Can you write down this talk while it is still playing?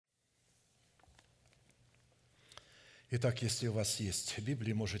Итак, если у вас есть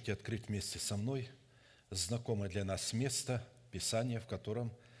Библия, можете открыть вместе со мной знакомое для нас место, Писание, в котором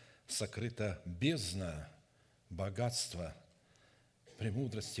сокрыта бездна богатства,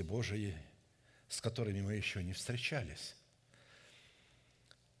 премудрости Божией, с которыми мы еще не встречались.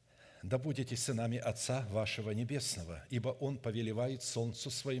 «Да будете сынами Отца вашего Небесного, ибо Он повелевает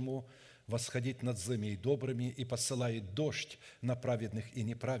солнцу своему восходить над злыми и добрыми и посылает дождь на праведных и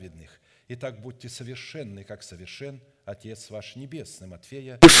неправедных. Итак, будьте совершенны, как совершен Отец ваш Небесный».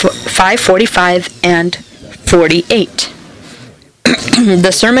 Матфея 5:45 and 48.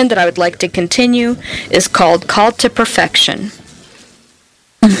 The sermon that I would like to continue is called Call to Perfection.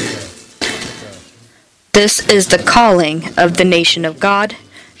 This is the calling of the nation of God,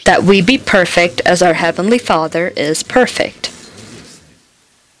 that we be perfect as our Heavenly Father is perfect.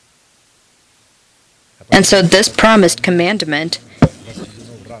 And so this promised commandment,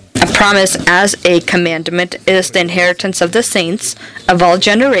 a promise as a commandment, is the inheritance of the saints of all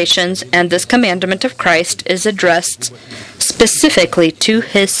generations, and this commandment of Christ is addressed specifically to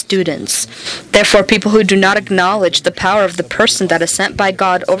his students. Therefore, people who do not acknowledge the power of the person that is sent by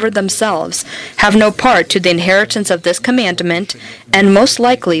God over themselves have no part to the inheritance of this commandment, and most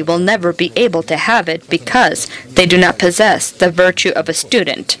likely will never be able to have it because they do not possess the virtue of a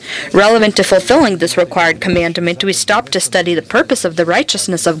student. Relevant to fulfilling this required commandment, we stop to study the purpose of the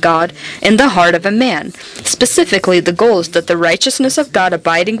righteousness of God in the heart of a man. Specifically, the goal is that the righteousness of God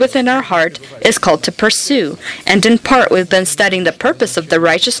abiding within our heart is called to pursue, and in part we've been studying the purpose of the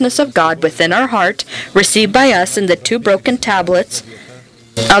righteousness of God within our heart, received by us in the 2 broken tablets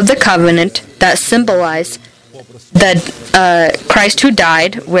of the covenant that symbolize the Christ who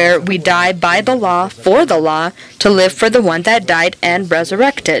died, where we die by the law, for the law, to live for the one that died and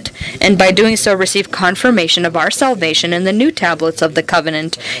resurrected, and by doing so receive confirmation of our salvation in the new tablets of the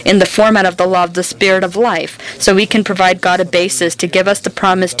covenant, in the format of the law of the Spirit of life, so we can provide God a basis to give us the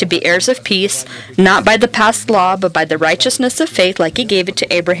promise to be heirs of peace, not by the past law, but by the righteousness of faith, like he gave it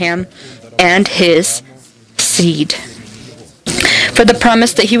to Abraham and his seed. For the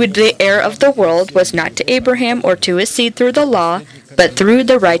promise that he would be the heir of the world was not to Abraham or to his seed through the law, but through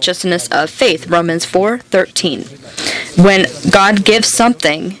the righteousness of faith. Romans 4:13. When God gives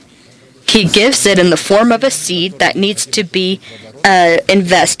something, he gives it in the form of a seed that needs to be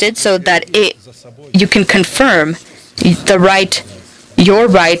invested so that you can confirm your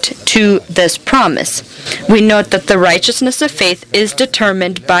right to this promise. We note that the righteousness of faith is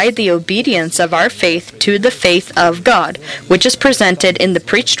determined by the obedience of our faith to the faith of God, which is presented in the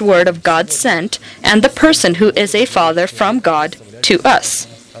preached word of God sent, and the person who is a father from God to us.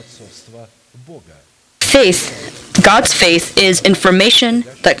 God's faith is information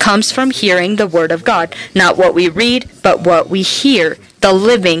that comes from hearing the word of God, not what we read, but what we hear, the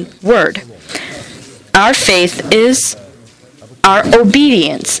living word. Our faith is our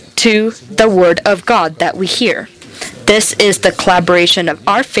obedience to the word of God that we hear. This is the collaboration of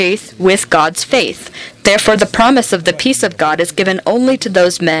our faith with God's faith. Therefore, the promise of the peace of God is given only to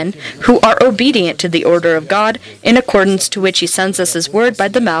those men who are obedient to the order of God, in accordance to which he sends us his word by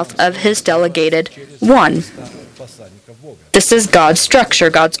the mouth of his delegated one. This is God's structure,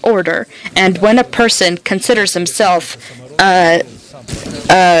 God's order. And when a person considers himself as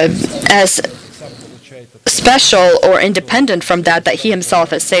special or independent from that he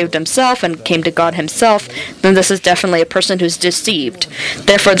himself has saved himself and came to God himself, then this is definitely a person who's deceived.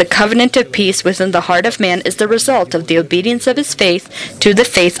 Therefore, the covenant of peace within the heart of man is the result of the obedience of his faith to the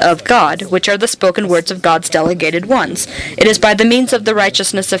faith of God, which are the spoken words of God's delegated ones. It is by the means of the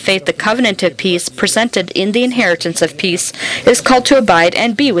righteousness of faith the covenant of peace, presented in the inheritance of peace, is called to abide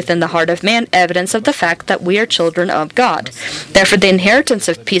and be within the heart of man, evidence of the fact that we are children of God. Therefore, the inheritance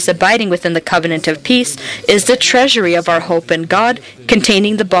of peace abiding within the covenant of peace is the treasury of our hope in God,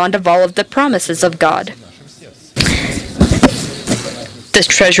 containing the bond of all of the promises of God. This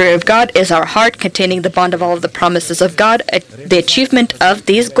treasury of God is our heart, containing the bond of all of the promises of God. The achievement of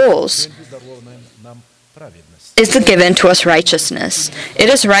these goals is the given to us righteousness. It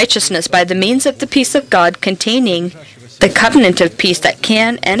is righteousness by the means of the peace of God, containing the covenant of peace that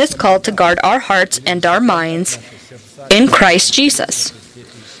can and is called to guard our hearts and our minds in Christ Jesus.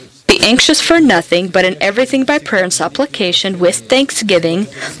 Be anxious for nothing, but in everything by prayer and supplication with thanksgiving,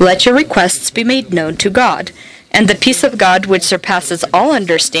 let your requests be made known to God. And the peace of God, which surpasses all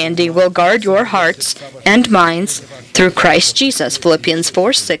understanding, will guard your hearts and minds through Christ Jesus. Philippians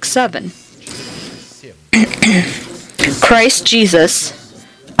 4:6-7. Christ Jesus,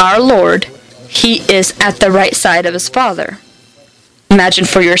 our Lord, he is at the right side of his Father. Imagine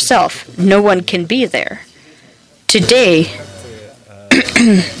for yourself, no one can be there. Today,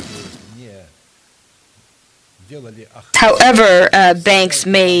 however banks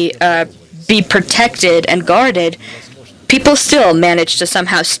may be protected and guarded, people still manage to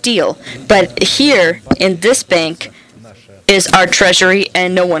somehow steal. But here in this bank is our treasury,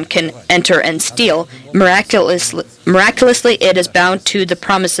 and no one can enter and steal. Miraculously, it is bound to the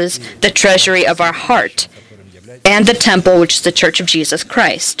promises, the treasury of our heart, and the temple, which is the church of Jesus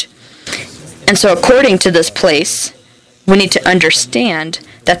Christ. And so according to this place, we need to understand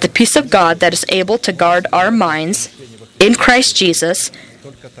that the peace of God that is able to guard our minds in Christ Jesus,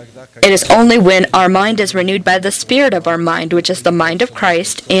 it is only when our mind is renewed by the spirit of our mind, which is the mind of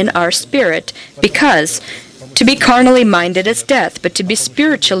Christ in our spirit, because to be carnally minded is death, but to be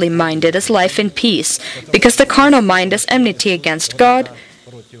spiritually minded is life and peace, because the carnal mind is enmity against God,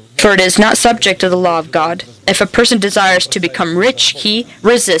 for it is not subject to the law of God. If a person desires to become rich, he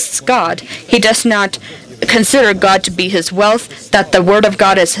resists God. He does not consider God to be his wealth, that the word of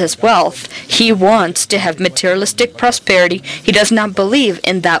God is his wealth. He wants to have materialistic prosperity. He does not believe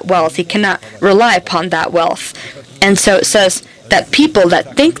in that wealth. He cannot rely upon that wealth. And so it says that people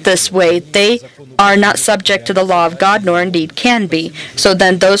that think this way, they are not subject to the law of God, nor indeed can be. So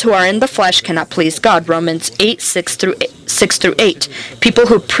then those who are in the flesh cannot please God. Romans 8, 6 through 8. People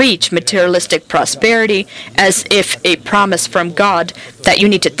who preach materialistic prosperity as if a promise from God that you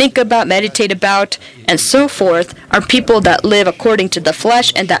need to think about, meditate about, and so forth, are people that live according to the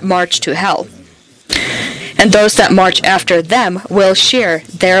flesh and that march to hell. And those that march after them will share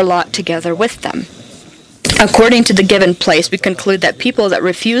their lot together with them. According to the given place, we conclude that people that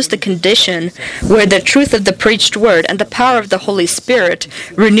refuse the condition where the truth of the preached word and the power of the Holy Spirit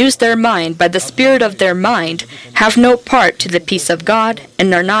renews their mind by the spirit of their mind have no part to the peace of God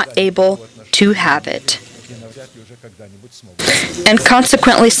and are not able to have it. And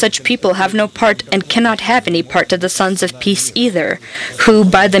consequently, such people have no part and cannot have any part to the sons of peace either, who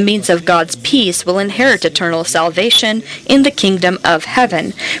by the means of God's peace will inherit eternal salvation in the kingdom of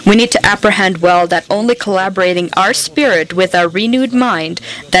heaven. We need to apprehend well that only collaborating our spirit with our renewed mind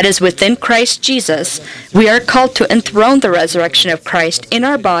that is within Christ Jesus, we are called to enthrone the resurrection of Christ in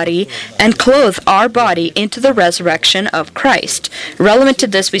our body and clothe our body into the resurrection of Christ. Relevant to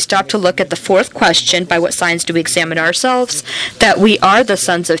this, we stop to look at the fourth question: by what signs do we examine ourselves? That we are the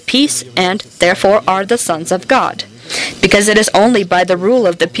sons of peace and therefore are the sons of God. Because it is only by the rule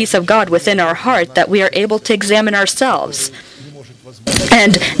of the peace of God within our heart that we are able to examine ourselves.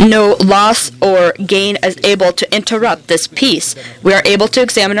 And no loss or gain is able to interrupt this peace. We are able to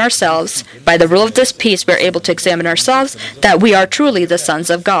examine ourselves. By the rule of this peace, we are able to examine ourselves that we are truly the sons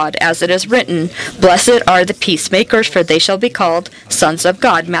of God, as it is written, "Blessed are the peacemakers, for they shall be called sons of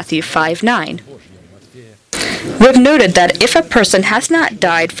God." Matthew 5:9. We've noted that if a person has not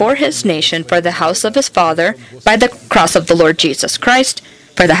died for his nation, for the house of his father, by the cross of the Lord Jesus Christ,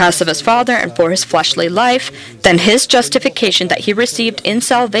 for the house of his father, and for his fleshly life, then his justification that he received in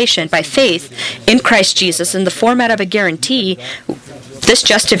salvation by faith in Christ Jesus in the format of a guarantee, this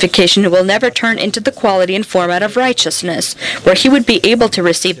justification will never turn into the quality and format of righteousness, where he would be able to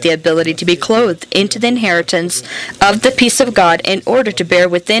receive the ability to be clothed into the inheritance of the peace of God in order to bear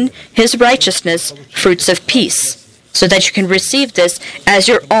within his righteousness fruits of peace, so that you can receive this as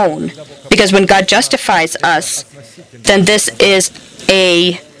your own. Because when God justifies us, then this is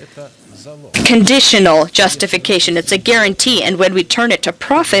a conditional justification. It's a guarantee, and when we turn it to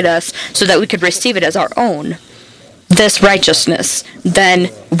profit us so that we could receive it as our own, this righteousness, then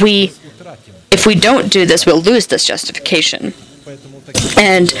if we don't do this, we'll lose this justification.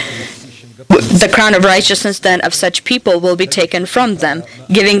 And the crown of righteousness then of such people will be taken from them,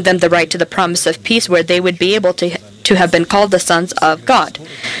 giving them the right to the promise of peace, where they would be able to have been called the sons of God.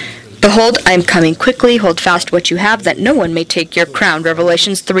 Behold, I am coming quickly. Hold fast what you have, that no one may take your crown.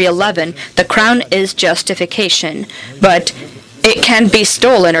 Revelations 3:11. The crown is justification, but it can be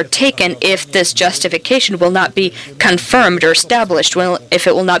stolen or taken if this justification will not be confirmed or established, if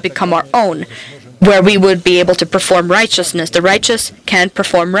it will not become our own, where we would be able to perform righteousness. The righteous can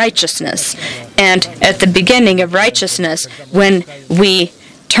perform righteousness. And at the beginning of righteousness, when we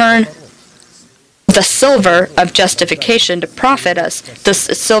turn the silver of justification to profit us, the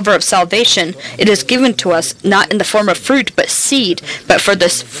silver of salvation, it is given to us not in the form of fruit but seed. But for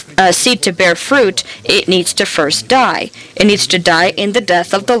this seed to bear fruit, it needs to first die. It needs to die in the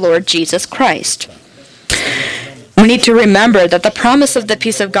death of the Lord Jesus Christ. We need to remember that the promise of the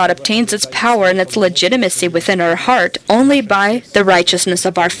peace of God obtains its power and its legitimacy within our heart only by the righteousness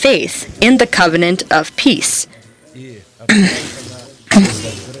of our faith in the covenant of peace,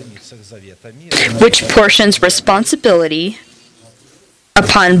 which portions responsibility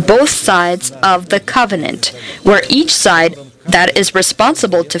upon both sides of the covenant, where each side that is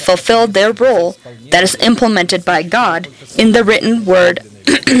responsible to fulfill their role that is implemented by God in the written word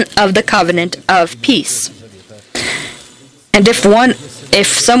of the covenant of peace. And if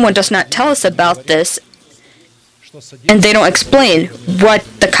someone does not tell us about this, and they don't explain what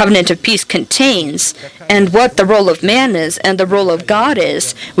the covenant of peace contains and what the role of man is and the role of God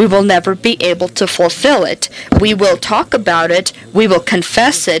is, we will never be able to fulfill it. We will talk about it, we will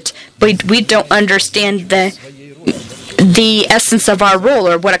confess it, but we don't understand the essence of our role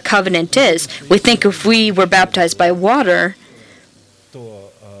or what a covenant is. We think if we were baptized by water,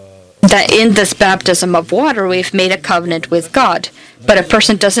 that in this baptism of water we've made a covenant with God. But a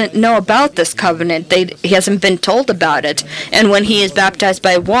person doesn't know about this covenant. He hasn't been told about it. And when he is baptized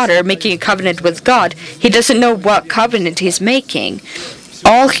by water, making a covenant with God, he doesn't know what covenant he's making.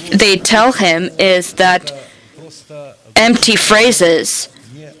 All they tell him is that empty phrases,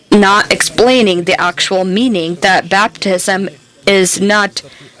 not explaining the actual meaning, that baptism is not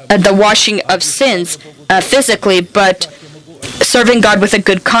the washing of sins physically, but serving God with a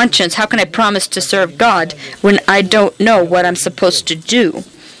good conscience. How can I promise to serve God when I don't know what I'm supposed to do?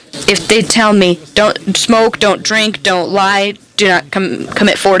 If they tell me, don't smoke, don't drink, don't lie, do not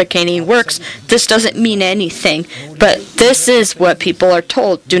commit fornicating works, this doesn't mean anything. But this is what people are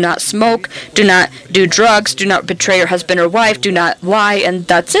told. Do not smoke, do not do drugs, do not betray your husband or wife, do not lie, and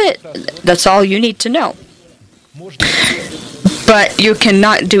that's it. That's all you need to know. But you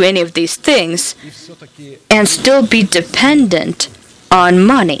cannot do any of these things and still be dependent on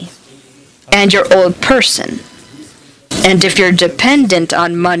money and your old person. And if you're dependent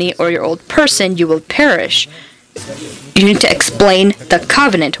on money or your old person, you will perish. You need to explain the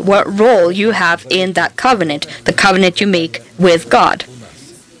covenant, what role you have in that covenant, the covenant you make with God.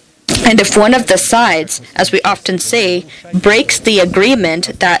 And if one of the sides, as we often say, breaks the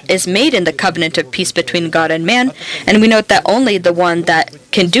agreement that is made in the covenant of peace between God and man, and we note that only the one that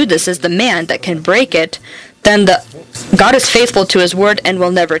can do this is the man that can break it, then God is faithful to his word and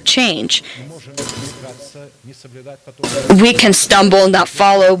will never change. We can stumble, not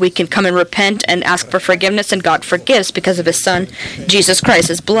follow, we can come and repent and ask for forgiveness, and God forgives because of his Son, Jesus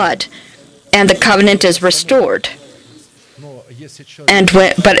Christ's blood. And the covenant is restored.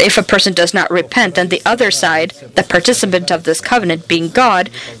 But if a person does not repent, then the other side, the participant of this covenant, being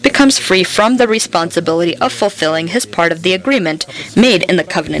God, becomes free from the responsibility of fulfilling his part of the agreement made in the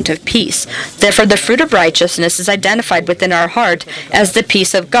covenant of peace. Therefore, the fruit of righteousness is identified within our heart as the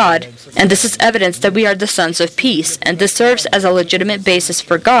peace of God, and this is evidence that we are the sons of peace, and this serves as a legitimate basis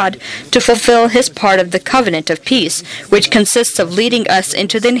for God to fulfill his part of the covenant of peace, which consists of leading us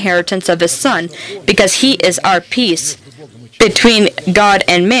into the inheritance of his Son, because he is our peace. Between God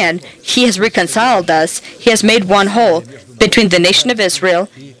and man, he has reconciled us. He has made one whole. Between the nation of Israel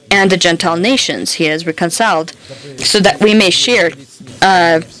and the Gentile nations, he has reconciled, so that we may share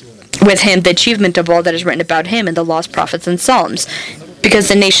with him the achievement of all that is written about him in the laws, prophets, and psalms. Because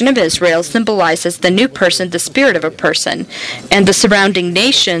the nation of Israel symbolizes the new person, the spirit of a person, and the surrounding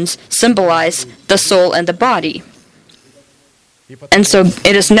nations symbolize the soul and the body. And so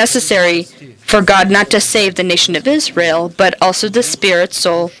it is necessary for God not to save the nation of Israel, but also the spirit,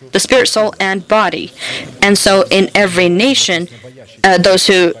 soul, and body. And so in every nation, those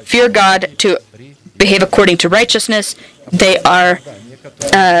who fear God to behave according to righteousness, they are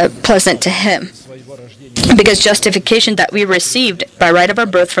pleasant to him. Because justification that we received by right of our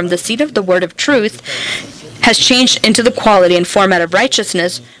birth from the seed of the word of truth has changed into the quality and format of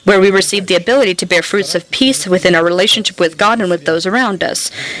righteousness, where we receive the ability to bear fruits of peace within our relationship with God and with those around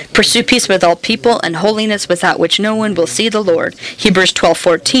us. Pursue peace with all people and holiness, without which no one will see the Lord. Hebrews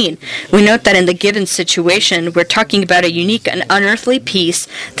 12:14. We note that in the given situation, we're talking about a unique and unearthly peace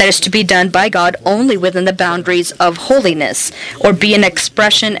that is to be done by God only within the boundaries of holiness, or be an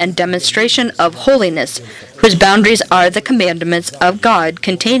expression and demonstration of holiness, whose boundaries are the commandments of God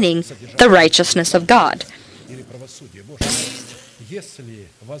containing the righteousness of God.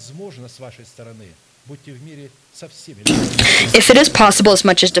 If it is possible, as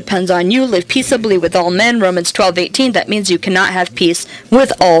much as depends on you, live peaceably with all men. Romans 12:18. That means you cannot have peace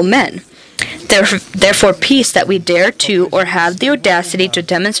with all men. Therefore, peace that we dare to or have the audacity to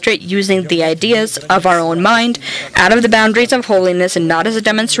demonstrate using the ideas of our own mind out of the boundaries of holiness and not as a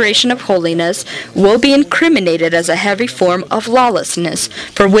demonstration of holiness will be incriminated as a heavy form of lawlessness,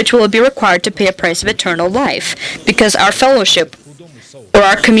 for which will be required to pay a price of eternal life, because our fellowship or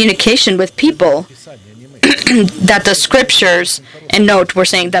our communication with people that the scriptures, and note we're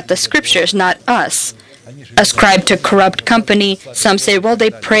saying that the scriptures, not us, ascribe to corrupt company. Some say, well, they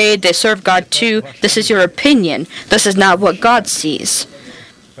prayed, they serve God too. This is your opinion. This is not what God sees.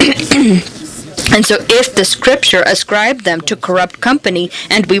 And so if the scripture ascribed them to corrupt company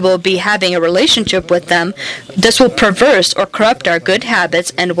and we will be having a relationship with them, this will perverse or corrupt our good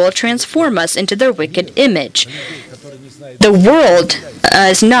habits and will transform us into their wicked image. The world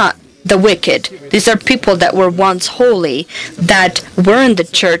is not the wicked. These are people that were once holy, that were in the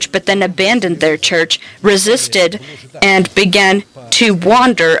church, but then abandoned their church, resisted, and began to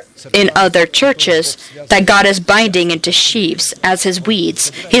wander in other churches that God is binding into sheaves as his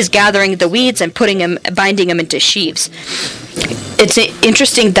weeds. He's gathering the weeds and binding them into sheaves. It's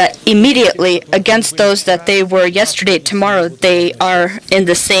interesting that immediately against those that they were yesterday, tomorrow, they are in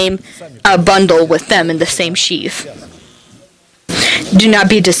the same bundle with them, in the same sheaf. Do not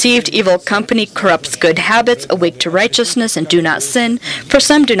be deceived. Evil company corrupts good habits. Awake to righteousness and do not sin. For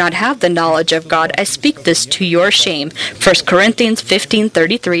some do not have the knowledge of God. I speak this to your shame. 1 Corinthians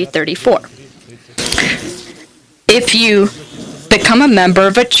 15:33-34. If you become a member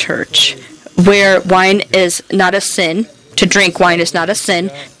of a church where wine is not a sin, to drink wine is not a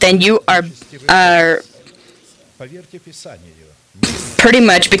sin, then you are pretty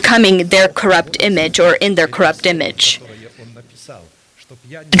much becoming their corrupt image or in their corrupt image.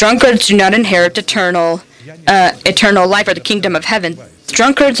 Drunkards do not inherit eternal life or the kingdom of heaven.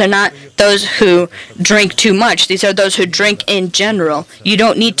 Drunkards are not those who drink too much. These are those who drink in general. You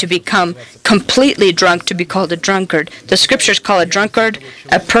don't need to become completely drunk to be called a drunkard. The scriptures call a drunkard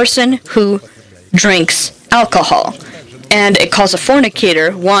a person who drinks alcohol. And it calls a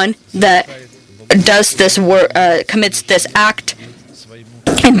fornicator one that does this commits this act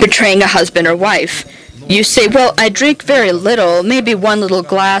in betraying a husband or wife. You say, well, I drink very little, maybe one little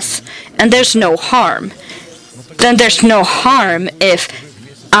glass, and there's no harm. Then there's no harm if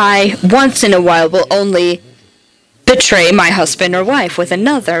I, once in a while, will only betray my husband or wife with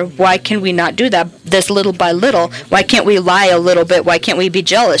another. Why can we not do that this little by little? Why can't we lie a little bit? Why can't we be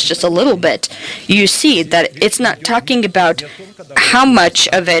jealous just a little bit? You see that it's not talking about how much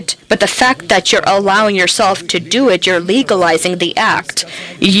of it, but the fact that you're allowing yourself to do it, you're legalizing the act.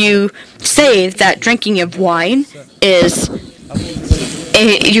 You say that drinking of wine is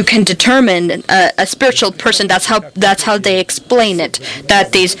you can determine a spiritual person. That's how they explain it.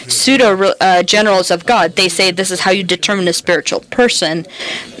 That these pseudo generals of God, they say this is how you determine a spiritual person.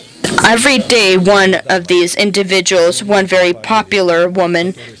 Every day, one of these individuals, one very popular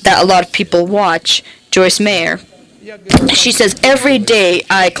woman that a lot of people watch, Joyce Meyer, she says, every day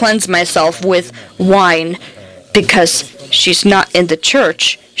I cleanse myself with wine because she's not in the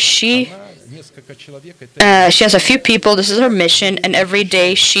church. She has a few people. This is her mission, and every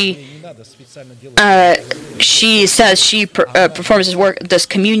day she says she performs this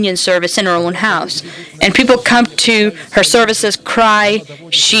communion service in her own house, and people come to her services, cry.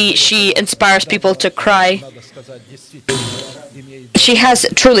 She inspires people to cry. She has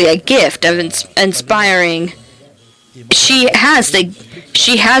truly a gift of inspiring. She has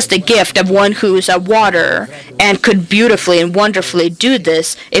the gift of one who's a waterer and could beautifully and wonderfully do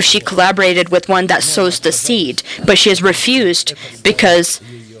this if she collaborated with one that sows the seed. But she has refused because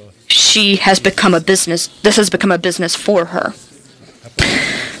she has become a business. This has become a business for her.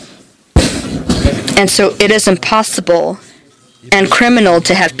 And so it is impossible and criminal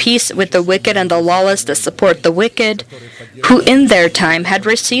to have peace with the wicked and the lawless that support the wicked, who in their time had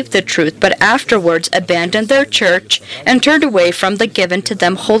received the truth, but afterwards abandoned their church and turned away from the given to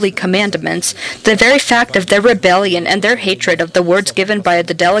them holy commandments. The very fact of their rebellion and their hatred of the words given by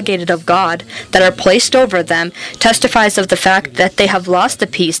the delegated of God that are placed over them testifies of the fact that they have lost the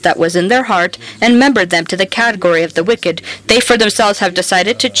peace that was in their heart and membered them to the category of the wicked. They for themselves have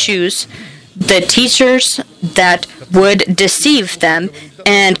decided to choose the teachers that would deceive them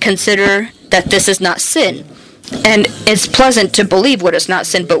and consider that this is not sin. And it's pleasant to believe what is not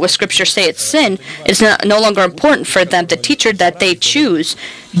sin, but what Scripture say it's sin, it's no longer important for them. The teacher that they choose,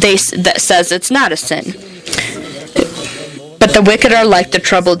 that says it's not a sin. But the wicked are like the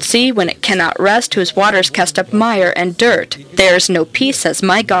troubled sea when it cannot rest, whose waters cast up mire and dirt. There is no peace, says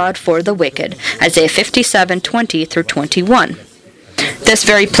my God, for the wicked. Isaiah 57:20-21. This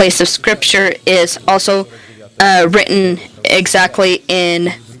very place of Scripture is also written exactly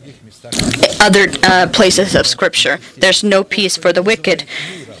in other places of Scripture. There's no peace for the wicked.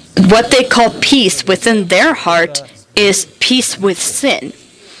 What they call peace within their heart is peace with sin.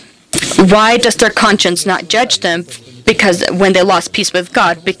 Why does their conscience not judge them? Because when they lost peace with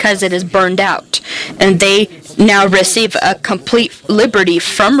God, because it is burned out. And they now receive a complete liberty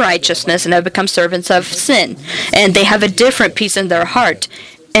from righteousness and have become servants of sin. And they have a different peace in their heart.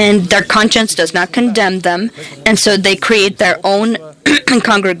 And their conscience does not condemn them. And so they create their own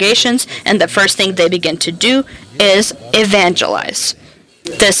congregations. And the first thing they begin to do is evangelize.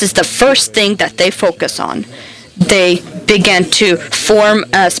 this is the first thing that they focus on. They began to form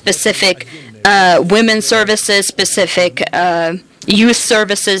specific women's services, specific youth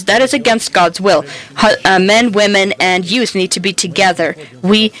services. That is against God's will. Men, women, and youth need to be together.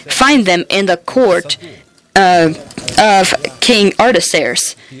 We find them in the court of King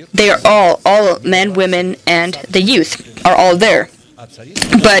Artaxerxes. They are all men, women, and the youth are all there.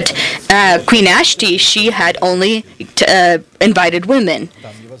 But Queen Vashti, she had only invited women.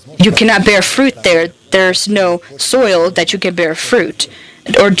 You cannot bear fruit there. There's no soil that you can bear fruit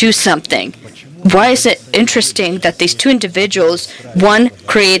or do something. Why is it interesting that these two individuals, one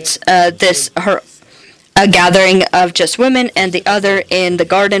creates a gathering of just women, and the other in the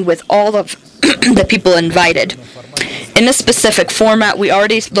garden with all of the people invited? In a specific format, we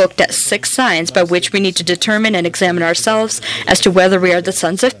already looked at 6 signs by which we need to determine and examine ourselves as to whether we are the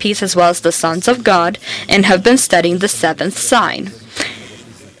sons of peace as well as the sons of God, and have been studying the 7th sign.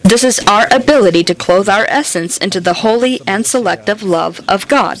 This is our ability to clothe our essence into the holy and selective love of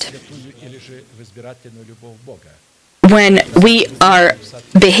God. When we are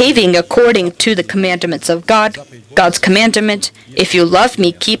behaving according to the commandments of God, God's commandment, if you love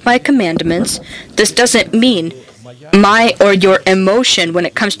me, keep my commandments, this doesn't mean my or your emotion when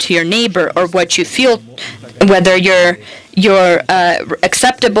it comes to your neighbor or what you feel, whether you're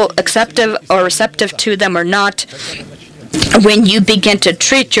acceptive or receptive to them or not. When you begin to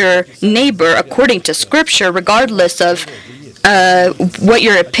treat your neighbor according to Scripture, regardless of what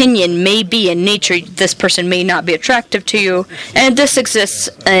your opinion may be in nature, this person may not be attractive to you, and this exists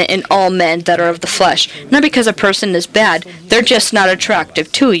in all men that are of the flesh. Not because a person is bad, they're just not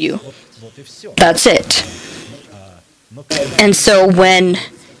attractive to you. That's it. And so when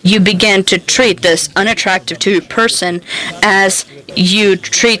you begin to treat this unattractive to you person as you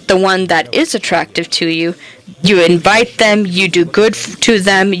treat the one that is attractive to you, you invite them, you do good to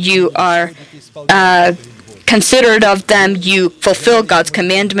them, you are considerate of them, you fulfill God's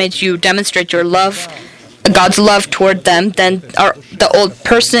commandments, you demonstrate your love, God's love toward them, then the old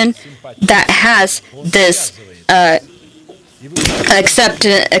person that has this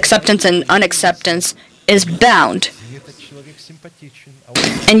acceptance and unacceptance is bound.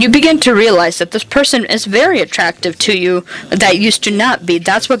 And you begin to realize that this person is very attractive to you that used to not be.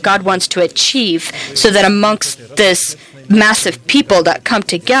 That's what God wants to achieve, so that amongst this massive people that come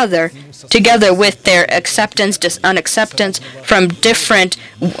together with their acceptance, unacceptance, from different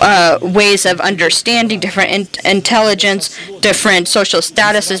ways of understanding, different intelligence, different social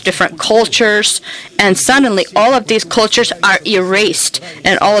statuses, different cultures, and suddenly all of these cultures are erased,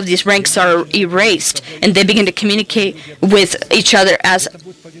 and all of these ranks are erased, and they begin to communicate with each other as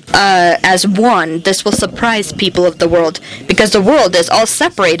one. This will surprise people of the world, because the world is all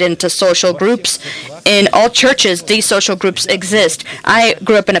separated into social groups. In all churches, these social groups exist. I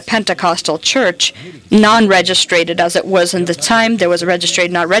grew up in a Pentecostal church, non-registered as it was in the time. There was a registered,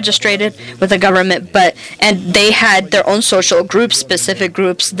 not registered with the government, and they had their own social groups, specific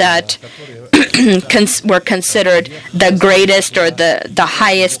groups that were considered the greatest or the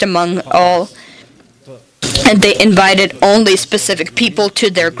highest among all. And they invited only specific people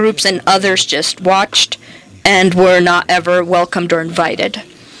to their groups, and others just watched and were not ever welcomed or invited.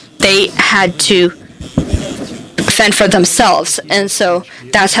 They had to fend for themselves, and so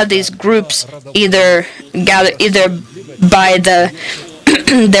that's how these groups either by their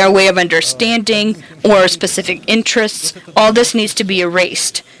way of understanding or specific interests. All this needs to be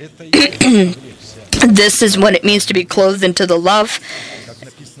erased. This is what it means to be clothed into the love,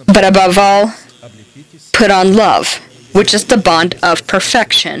 but above all, put on love, which is the bond of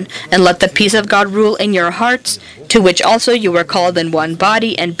perfection, and let the peace of God rule in your hearts, to which also you were called in one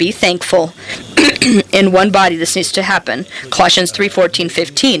body, and be thankful. In one body, this needs to happen. Colossians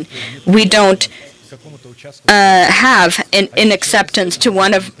 3:14-15. We don't have an acceptance to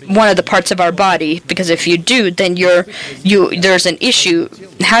one of the parts of our body, because if you do, then there's an issue.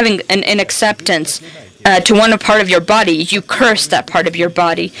 Having an acceptance to one part of your body, you curse that part of your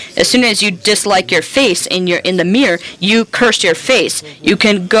body. As soon as you dislike your face in the mirror, you curse your face. You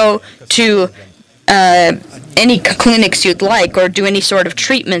can go to any clinics you'd like or do any sort of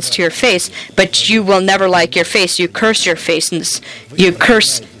treatments to your face, but you will never like your face. You curse your face, and you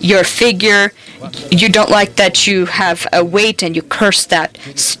curse your figure. You don't like that you have a weight, and you curse that.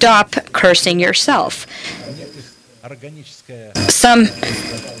 Stop cursing yourself. Some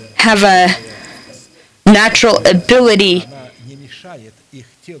have a natural ability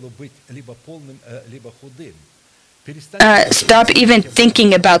stop even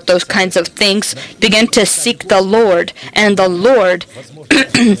thinking about those kinds of things. Begin to seek the Lord, and the Lord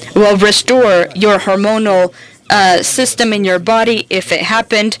will restore your hormonal system in your body if it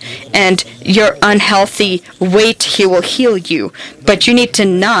happened, and your unhealthy weight, He will heal you. But you need to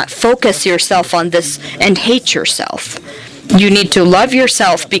not focus yourself on this and hate yourself. You need to love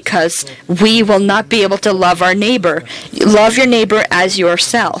yourself, because we will not be able to love our neighbor. Love your neighbor as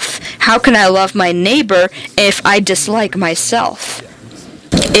yourself. How can I love my neighbor if I dislike myself?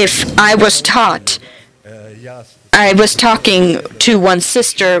 If I was talking to one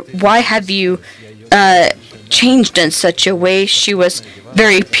sister, why have you changed in such a way? She was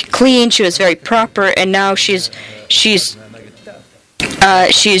very clean, she was very proper, and now she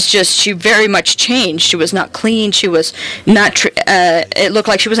very much changed. She was not clean. She was not. It looked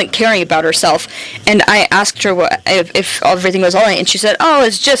like she wasn't caring about herself. And I asked her if everything was all right, and she said, "Oh,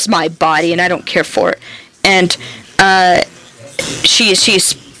 it's just my body, and I don't care for it." And she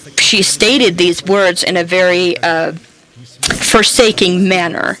stated these words in a very forsaking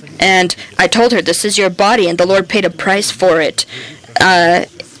manner. And I told her, "This is your body, and the Lord paid a price for it."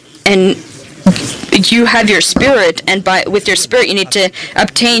 And you have your spirit, and with your spirit you need to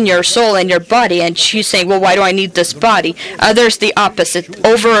obtain your soul and your body. And she's saying, well, why do I need this body? Others the opposite.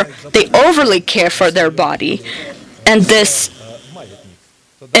 They overly care for their body, and this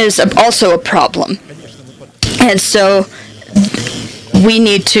is also a problem. And so we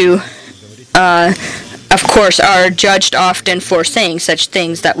need to, of course, are judged often for saying such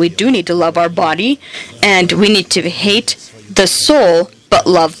things, that we do need to love our body, and we need to hate the soul but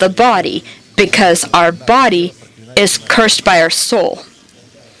love the body, because our body is cursed by our soul.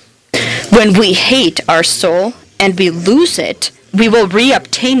 When we hate our soul and we lose it, we will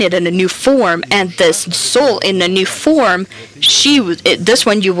reobtain it in a new form, and this soul in a new form, this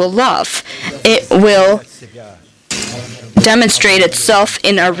one you will love. It will demonstrate itself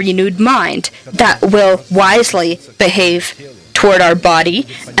in a renewed mind that will wisely behave toward our body,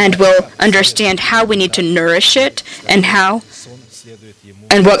 and will understand how we need to nourish it, and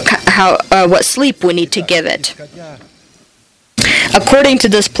what sleep we need to give it. According to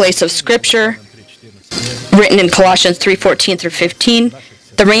this place of Scripture, written in Colossians 3:14 through 15,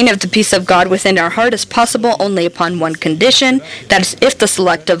 the reign of the peace of God within our heart is possible only upon one condition, that is, if the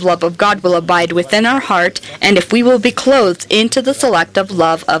selective love of God will abide within our heart, and if we will be clothed into the selective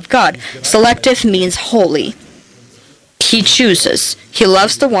love of God. Selective means holy. He chooses. He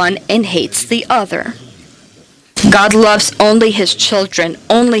loves the one and hates the other. God loves only His children,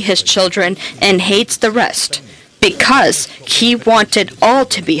 and hates the rest, because He wanted all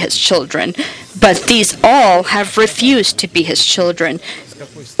to be His children, but these all have refused to be His children.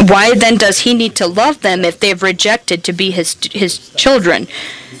 Why then does He need to love them if they've rejected to be His children?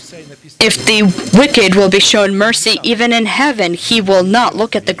 If the wicked will be shown mercy even in heaven, he will not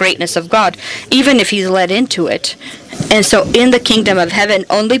look at the greatness of God, even if he's led into it. And so in the kingdom of heaven,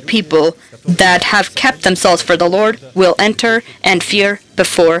 only people that have kept themselves for the Lord will enter and fear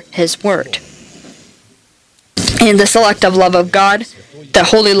before His word. In the selective love of God, the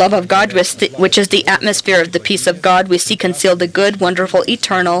holy love of God, which is the atmosphere of the peace of God, we see concealed the good, wonderful,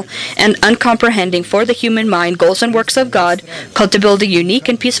 eternal, and uncomprehending for the human mind goals and works of God, called to build a unique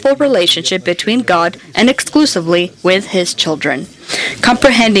and peaceful relationship between God and exclusively with His children.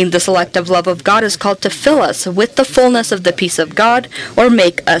 Comprehending the selective love of God is called to fill us with the fullness of the peace of God, or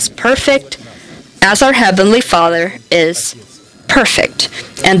make us perfect as our Heavenly Father is perfect.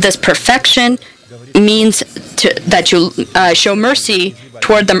 And this perfection means that you show mercy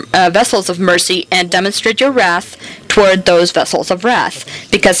toward the vessels of mercy and demonstrate your wrath toward those vessels of wrath.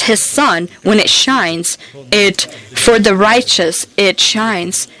 Because His sun, when it shines, for the righteous it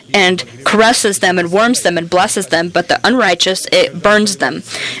shines and caresses them and warms them and blesses them, but the unrighteous it burns them.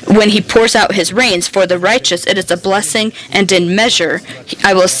 When He pours out His rains for the righteous, it is a blessing and in measure.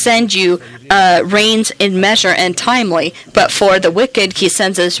 I will send you rains in measure and timely, but for the wicked He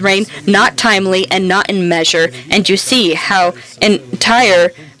sends His rain not timely and not in measure. And you see how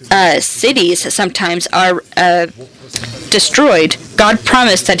entire cities sometimes are destroyed. God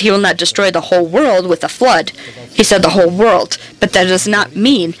promised that He will not destroy the whole world with a flood. He said the whole world, but that does not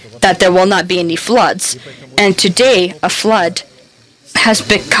mean that there will not be any floods. And today, a flood has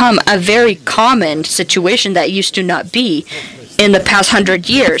become a very common situation that used to not be in the past 100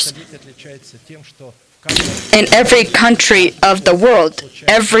 years. In every country of the world,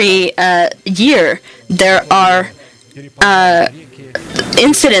 every year, there are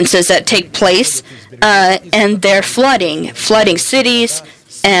incidences that take place, and they're flooding cities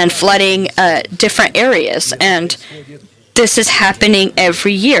and flooding different areas, and this is happening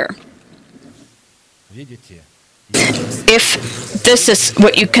every year. If this is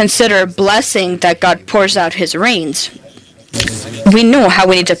what you consider a blessing that God pours out His rains, we know how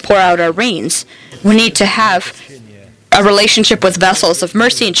we need to pour out our rains. We need to have a relationship with vessels of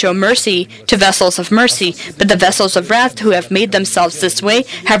mercy and show mercy to vessels of mercy. But the vessels of wrath who have made themselves this way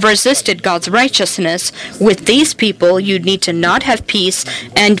have resisted God's righteousness. With these people, you need to not have peace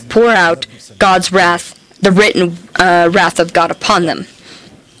and pour out God's wrath, the written wrath of God upon them.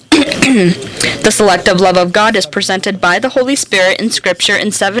 The selective love of God is presented by the Holy Spirit in Scripture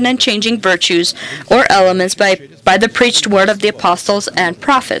in 7 unchanging virtues or elements by the preached word of the apostles and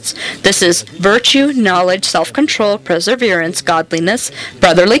prophets. This is virtue, knowledge, self-control, perseverance, godliness,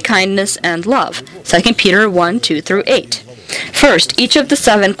 brotherly kindness, and love. 2 Peter 1, 2 through 8. First, each of the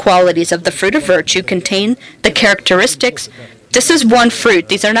 7 qualities of the fruit of virtue contain the characteristics. This is one fruit.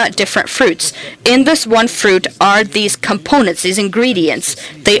 These are not different fruits. In this one fruit are these components, these ingredients.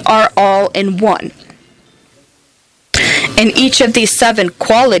 They are all in one. And each of these 7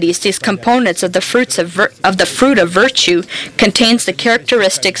 qualities, these components of the fruit of virtue, contains the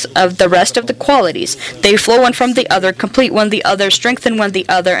characteristics of the rest of the qualities. They flow one from the other, complete one the other, strengthen one the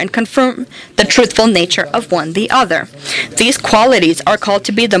other, and confirm the truthful nature of one the other. These qualities are called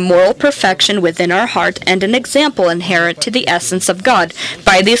to be the moral perfection within our heart and an example inherent to the essence of God.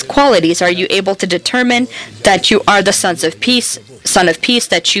 By these qualities are you able to determine that you are the son of peace,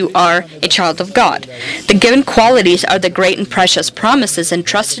 that you are a child of God. The given qualities are the great and precious promises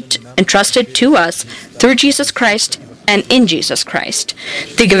entrusted to us through Jesus Christ and in Jesus Christ.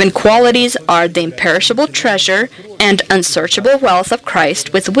 The given qualities are the imperishable treasure and unsearchable wealth of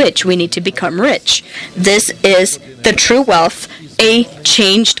Christ with which we need to become rich. This is the true wealth, a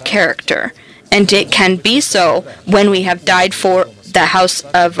changed character, and it can be so when we have died for the house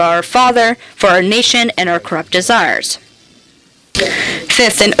of our Father, for our nation, and our corrupt desires.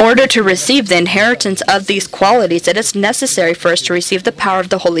 Fifth, in order to receive the inheritance of these qualities, it is necessary for us to receive the power of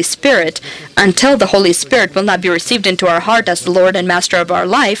the Holy Spirit. Until the Holy Spirit will not be received into our heart as the Lord and Master of our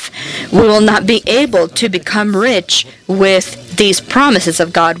life, we will not be able to become rich with these promises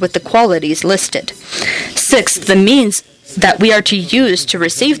of God, with the qualities listed. Sixth, the means that we are to use to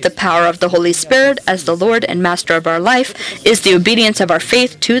receive the power of the Holy Spirit as the Lord and Master of our life is the obedience of our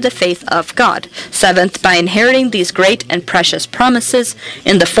faith to the faith of God. Seventh, by inheriting these great and precious promises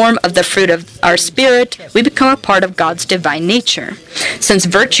in the form of the fruit of our Spirit, we become a part of God's divine nature. Since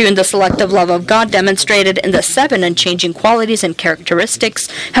virtue and the selective love of God demonstrated in the 7 unchanging qualities and characteristics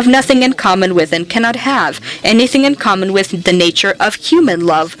have nothing in common with and cannot have anything in common with the nature of human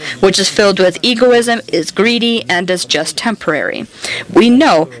love, which is filled with egoism, is greedy, and is just temporary. We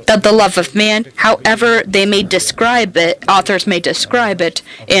know that the love of man, however they may describe it, authors may describe it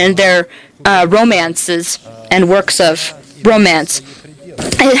in their romances and works of romance,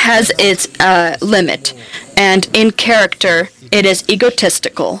 it has its limit. And in character, it is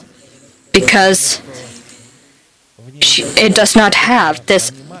egotistical because it does not have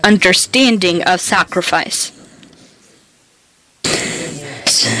this understanding of sacrifice.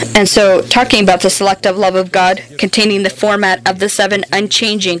 And so, talking about the selective love of God, containing the format of the 7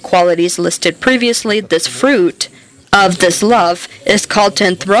 unchanging qualities listed previously, this fruit of this love is called to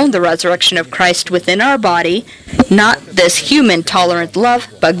enthrone the resurrection of Christ within our body. Not this human tolerant love,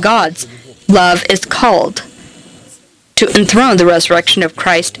 but God's love is called to enthrone the resurrection of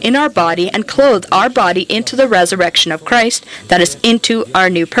Christ in our body and clothe our body into the resurrection of Christ, that is, into our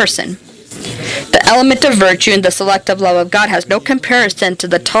new person. The element of virtue in the selective love of God has no comparison to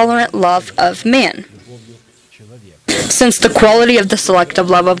the tolerant love of man. Since the quality of the selective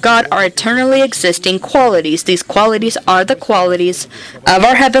love of God are eternally existing qualities, these qualities are the qualities of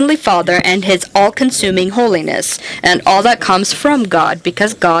our Heavenly Father and His all-consuming holiness, and all that comes from God,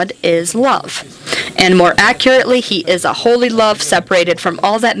 because God is love. And more accurately, He is a holy love separated from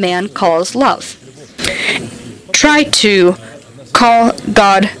all that man calls love. Try to call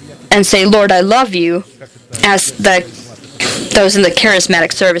God and say, Lord, I love you, as those in the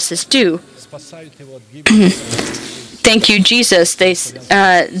charismatic services do. Thank you, Jesus, they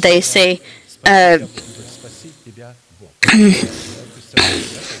say. And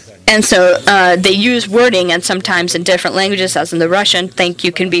so they use wording, and sometimes in different languages, as in the Russian, thank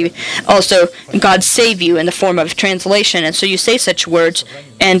you can be also God save you in the form of translation. And so you say such words,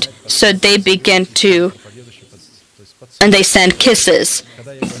 and so they begin to, and they send kisses.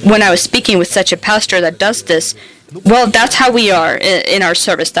 When I was speaking with such a pastor that does this, well, that's how we are in our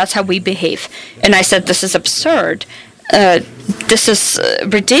service. That's how we behave. And I said, this is absurd. This is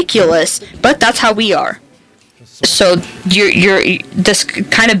ridiculous, but that's how we are. So this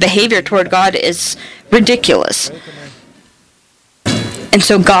kind of behavior toward God is ridiculous. And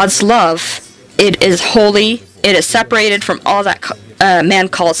so God's love, it is holy. It is separated from all that man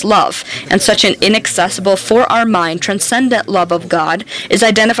calls love. And such an inaccessible, for our mind, transcendent love of God is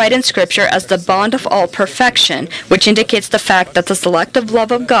identified in Scripture as the bond of all perfection, which indicates the fact that the selective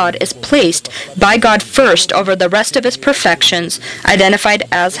love of God is placed by God first over the rest of his perfections, identified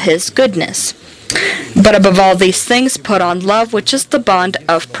as his goodness. But above all these things, put on love, which is the bond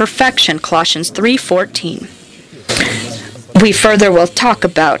of perfection, Colossians 3:14. We further will talk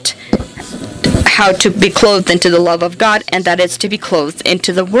about how to be clothed into the love of God, and that is to be clothed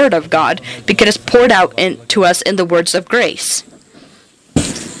into the Word of God, because it is poured out into us in the words of grace.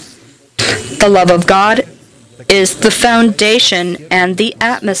 The love of God is the foundation and the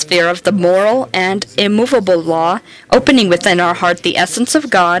atmosphere of the moral and immovable law, opening within our heart the essence of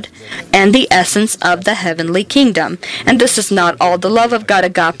God and the essence of the heavenly kingdom. And this is not all. The love of God,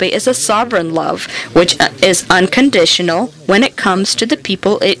 agape, is a sovereign love, which is unconditional when it comes to the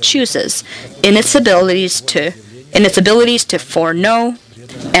people it chooses, in its abilities to foreknow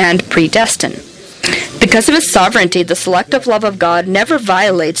and predestine. Because of its sovereignty, the selective love of God never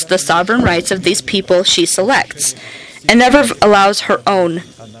violates the sovereign rights of these people she selects, and never allows her own.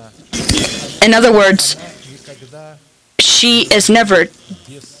 In other words, she is never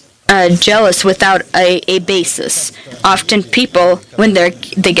jealous without a basis. Often people, when they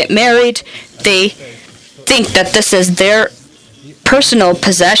get married, they think that this is their personal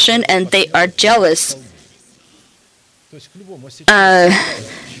possession, and they are jealous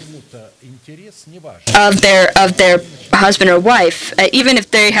of their husband or wife, even if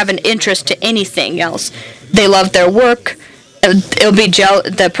they have an interest to anything else. They love their work.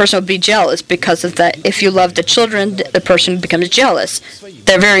 The person will be jealous because of that. If you love the children, the person becomes jealous.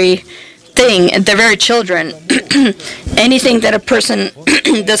 Their very children. Anything that a person,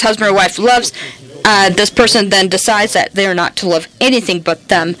 this husband or wife loves, this person then decides that they are not to love anything but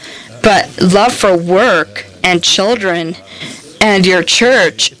them. But love for work and children and your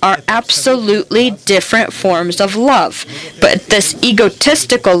church are absolutely different forms of love. But this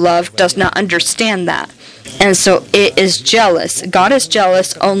egotistical love does not understand that. And so it is jealous. God is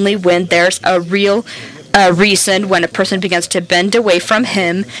jealous only when there's a real reason, when a person begins to bend away from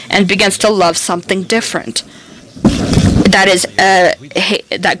him and begins to love something different. That is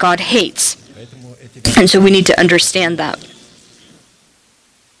that God hates. And so we need to understand that.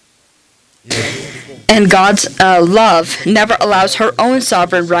 And God's love never allows her own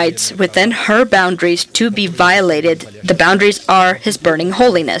sovereign rights within her boundaries to be violated. The boundaries are his burning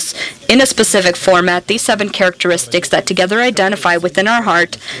holiness. In a specific format, these 7 characteristics that together identify within our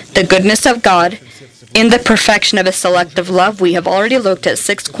heart the goodness of God in the perfection of his selective love. We have already looked at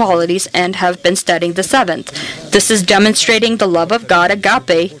 6 qualities and have been studying the 7th. This is demonstrating the love of God,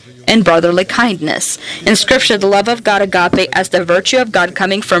 agape, and brotherly kindness. In Scripture, the love of God, agape, as the virtue of God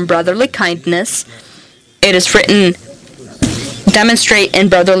coming from brotherly kindness, it is written, demonstrate in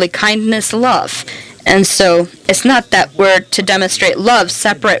brotherly kindness love. And so it's not that we're to demonstrate love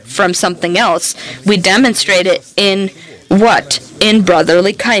separate from something else. We demonstrate it in what? In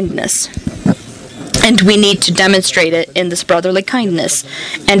brotherly kindness. And we need to demonstrate it in this brotherly kindness.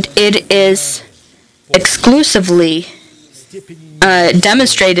 And it is exclusively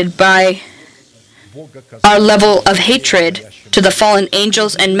demonstrated by our level of hatred to the fallen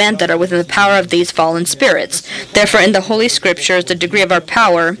angels and men that are within the power of these fallen spirits. Therefore, in the Holy Scriptures, the degree of our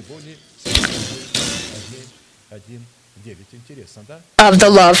power of the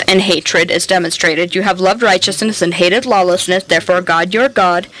love and hatred is demonstrated. You have loved righteousness and hated lawlessness. Therefore, God, your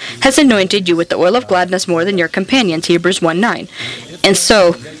God, has anointed you with the oil of gladness more than your companions. Hebrews 1:9. And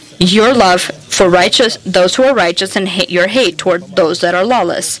so, your love for those who are righteous, and your hate toward those that are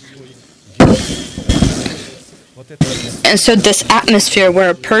lawless. And so this atmosphere where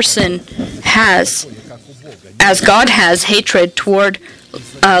a person has, as God has, hatred toward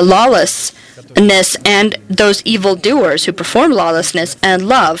lawlessness and those evildoers who perform lawlessness, and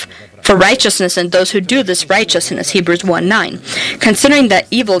love for righteousness and those who do this righteousness, Hebrews 1:9. Considering that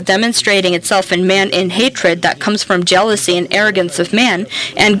evil demonstrating itself in man in hatred that comes from jealousy and arrogance of man,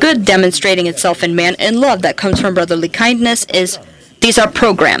 and good demonstrating itself in man in love that comes from brotherly kindness, these are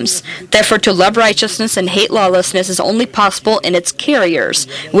programs. Therefore, to love righteousness and hate lawlessness is only possible in its carriers,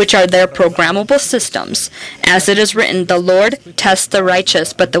 which are their programmable systems. As it is written, the Lord tests the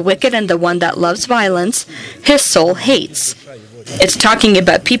righteous, but the wicked and the one that loves violence, his soul hates. It's talking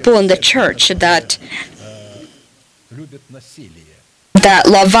about people in the church that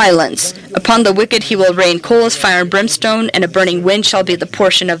love violence. Upon the wicked he will rain coals, fire, and brimstone, and a burning wind shall be the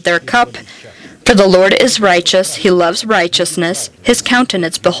portion of their cup. For the Lord is righteous, he loves righteousness, his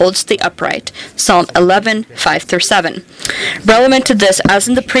countenance beholds the upright. Psalm 11, 5-7. Relevant to this, as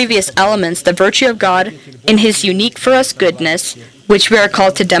in the previous elements, the virtue of God in his unique for us goodness which we are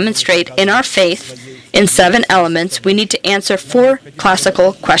called to demonstrate in our faith in 7 elements, we need to answer 4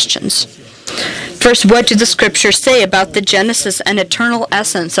 classical questions. First, what do the Scriptures say about the genesis and eternal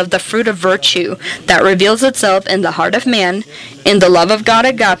essence of the fruit of virtue that reveals itself in the heart of man, in the love of God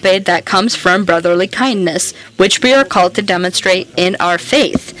agape that comes from brotherly kindness, which we are called to demonstrate in our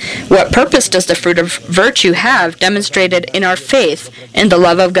faith? What purpose does the fruit of virtue have demonstrated in our faith, in the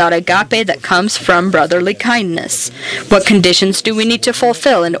love of God agape that comes from brotherly kindness? What conditions do we need to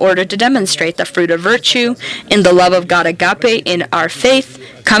fulfill in order to demonstrate the fruit of virtue, in the love of God agape in our faith,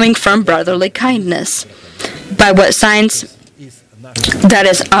 coming from brotherly kindness? By what signs, that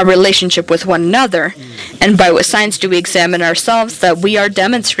is, our relationship with one another, and by what signs do we examine ourselves that we are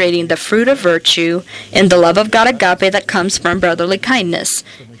demonstrating the fruit of virtue in the love of God agape that comes from brotherly kindness,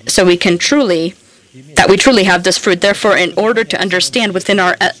 so we truly have this fruit? Therefore, in order to understand within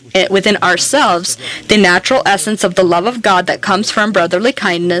ourselves the natural essence of the love of God that comes from brotherly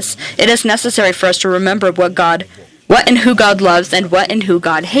kindness, it is necessary for us to remember what and who God loves and what and who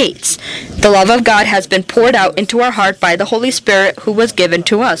God hates. The love of God has been poured out into our heart by the Holy Spirit who was given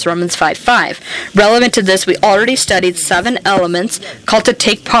to us, Romans 5:5. Relevant to this, we already studied 7 elements called to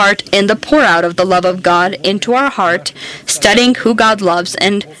take part in the pour out of the love of God into our heart, studying who God loves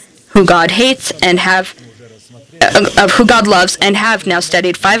and who God hates, and have now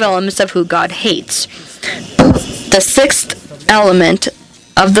studied 5 elements of who God hates. The 6th element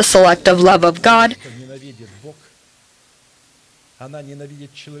of the selective love of God,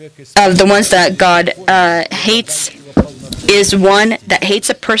 of the ones that God hates, is one that hates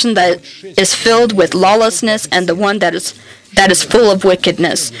a person that is filled with lawlessness, and the one that is full of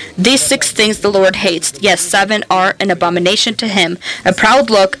wickedness. These 6 things the Lord hates. Yes, 7 are an abomination to him: a proud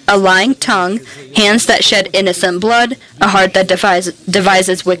look, a lying tongue, hands that shed innocent blood, a heart that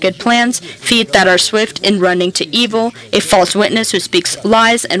devises wicked plans, feet that are swift in running to evil, a false witness who speaks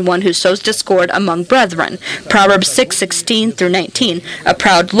lies, and one who sows discord among brethren. Proverbs 6:16 through 19. A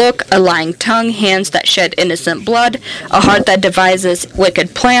proud look, a lying tongue, hands that shed innocent blood, a heart that devises wicked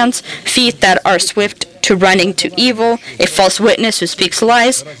plans, feet that are swift to running to evil, a false witness who speaks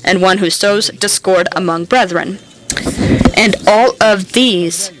lies, and one who sows discord among brethren. And all of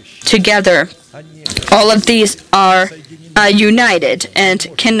these together, all of these are united and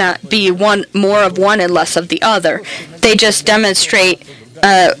cannot be more of one and less of the other. They just demonstrate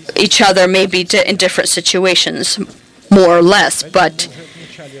each other maybe in different situations, more or less, but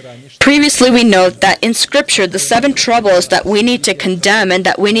previously, we note that in Scripture, the 7 troubles that we need to condemn and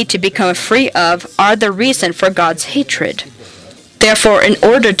that we need to become free of are the reason for God's hatred. Therefore, in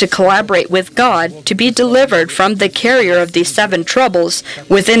order to collaborate with God, to be delivered from the carrier of these 7 troubles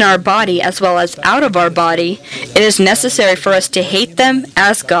within our body as well as out of our body, it is necessary for us to hate them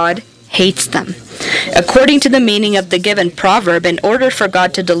as God hates them. According to the meaning of the given proverb, in order for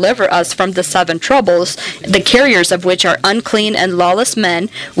God to deliver us from the 7 troubles, the carriers of which are unclean and lawless men,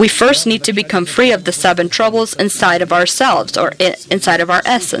 we first need to become free of the 7 troubles inside of ourselves, or inside of our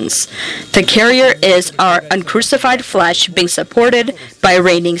essence. The carrier is our uncrucified flesh being supported by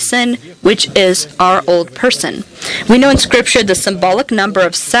reigning sin, which is our old person. We know in Scripture the symbolic number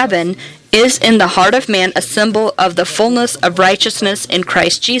of 7 is in the heart of man a symbol of the fullness of righteousness in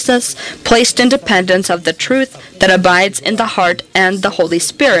Christ Jesus, placed in dependence of the truth that abides in the heart and the Holy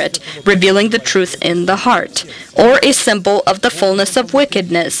Spirit, revealing the truth in the heart, or a symbol of the fullness of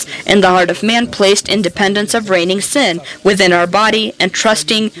wickedness in the heart of man, placed in dependence of reigning sin within our body and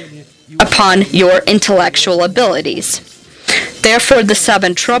trusting upon your intellectual abilities. Therefore, the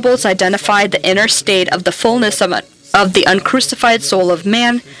 7 troubles identify the inner state of the fullness of the uncrucified soul of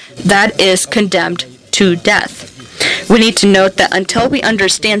man that is condemned to death. We need to note that until we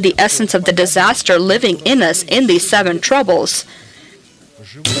understand the essence of the disaster living in us in these 7 troubles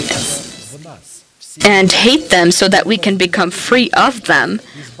and hate them so that we can become free of them,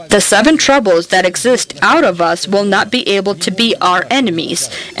 the 7 troubles that exist out of us will not be able to be our enemies,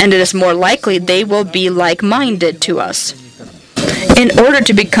 and it is more likely they will be like-minded to us. In order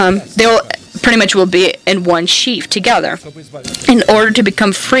to become, will be in one sheaf together. In order to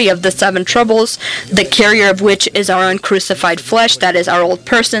become free of the 7 troubles, the carrier of which is our uncrucified flesh, that is our old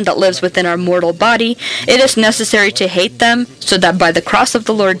person that lives within our mortal body, it is necessary to hate them so that by the cross of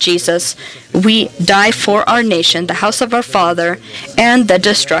the Lord Jesus, we die for our nation, the house of our Father, and the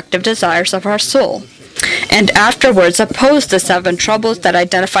destructive desires of our soul. And afterwards oppose the 7 troubles that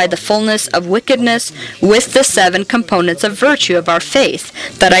identify the fullness of wickedness with the 7 components of virtue of our faith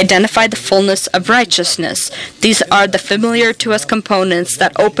that identify the fullness of righteousness. These are the familiar to us components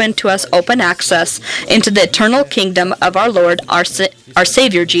that open to us open access into the eternal kingdom of our Lord, our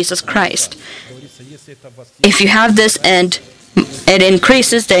Savior, Jesus Christ. If you have this and it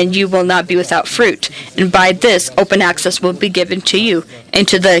increases, then you will not be without fruit. And by this, open access will be given to you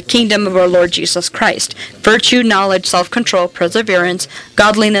into the kingdom of our Lord Jesus Christ. Virtue, knowledge, self-control, perseverance,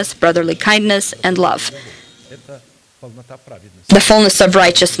 godliness, brotherly kindness, and love. The fullness of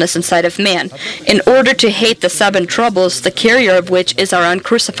righteousness inside of man. In order to hate the 7 troubles, the carrier of which is our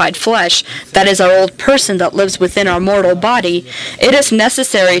uncrucified flesh, that is our old person that lives within our mortal body, it is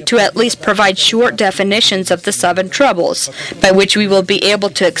necessary to at least provide short definitions of the 7 troubles, by which we will be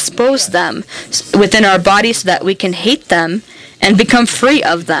able to expose them within our body so that we can hate them and become free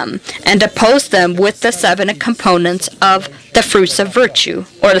of them, and oppose them with the 7 components of the fruits of virtue,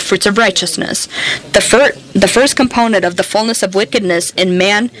 or the fruits of righteousness. The first component of the fullness of wickedness in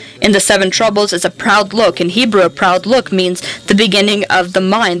man in the 7 troubles is a proud look. In Hebrew, a proud look means the beginning of the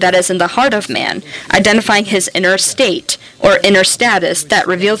mind that is in the heart of man, identifying his inner state or inner status that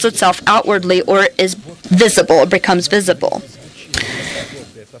reveals itself outwardly or is visible or becomes visible.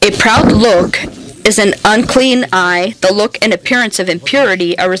 A proud look is an unclean eye, the look and appearance of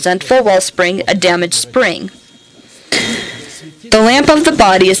impurity, a resentful wellspring, a damaged spring. The lamp of the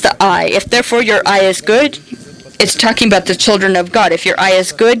body is the eye. If therefore your eye is good, it's talking about the children of God. If your eye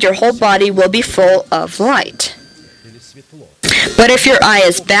is good, your whole body will be full of light. But if your eye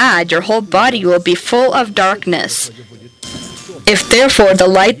is bad, your whole body will be full of darkness. If therefore the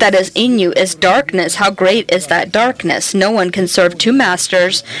light that is in you is darkness, how great is that darkness? No one can serve 2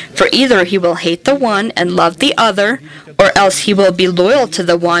 masters, for either he will hate the one and love the other, or else he will be loyal to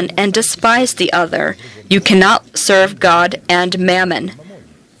the one and despise the other. You cannot serve God and mammon.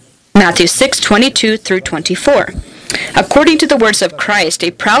 Matthew 6:22 through 24. According to the words of Christ,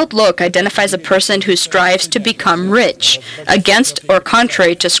 a proud look identifies a person who strives to become rich, against or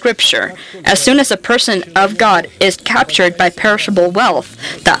contrary to Scripture. As soon as a person of God is captured by perishable wealth,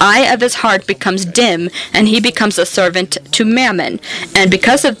 the eye of his heart becomes dim, and he becomes a servant to mammon. And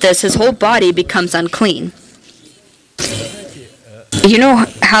because of this, his whole body becomes unclean. You know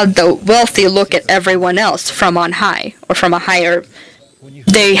how the wealthy look at everyone else from on high, or from a higher.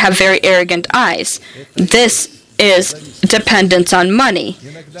 They have very arrogant eyes. This is dependence on money.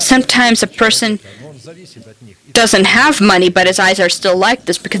 Sometimes a person doesn't have money, but his eyes are still like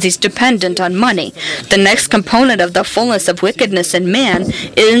this because he's dependent on money. The next component of the fullness of wickedness in man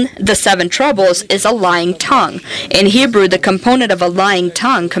in the 7 troubles is a lying tongue. In Hebrew, the component of a lying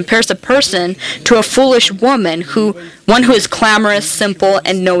tongue compares a person to a foolish woman, one who is clamorous, simple,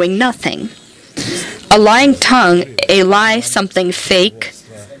 and knowing nothing. A lying tongue, a lie, something fake,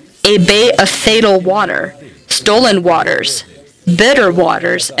 a bay of fatal water, stolen waters, bitter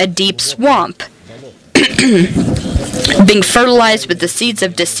waters, a deep swamp, being fertilized with the seeds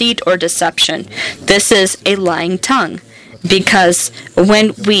of deceit or deception. This is a lying tongue, because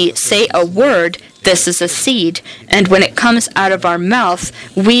when we say a word, this is a seed, and when it comes out of our mouth,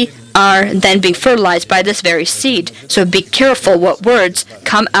 we are then being fertilized by this very seed. So be careful what words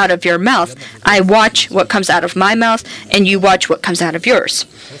come out of your mouth. I watch what comes out of my mouth, and you watch what comes out of yours.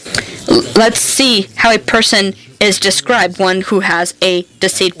 Let's see how a person is described, one who has a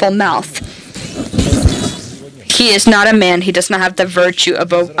deceitful mouth. He is not a man. He does not have the virtue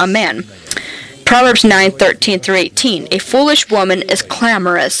of a man. Proverbs 9:13 through 18. A foolish woman is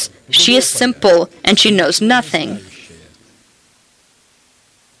clamorous. She is simple, and she knows nothing.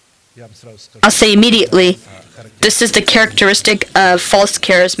 I'll say immediately, this is the characteristic of false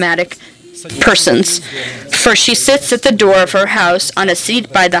charismatic persons. For she sits at the door of her house on a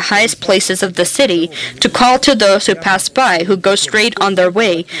seat by the highest places of the city to call to those who pass by, who go straight on their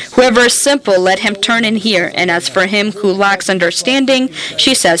way. Whoever is simple, let him turn in here. And as for him who lacks understanding,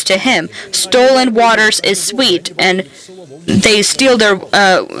 she says to him, stolen waters is sweet, and they steal their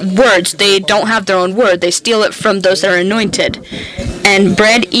words. They don't have their own word. They steal it from those that are anointed. And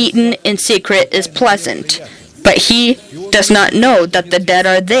bread eaten in secret is pleasant. But he does not know that the dead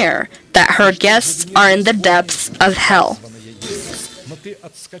are there, that her guests are in the depths of hell.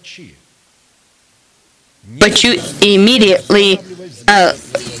 But you immediately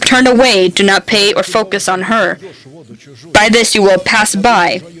turn away, do not pay or focus on her. By this you will pass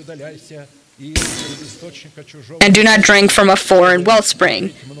by, and do not drink from a foreign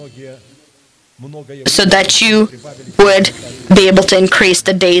wellspring, so that you would be able to increase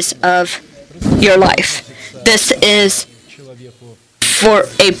the days of your life. This is for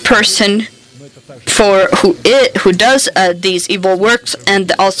a person who does these evil works,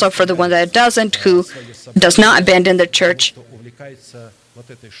 and also for the one that doesn't, who does not abandon the church.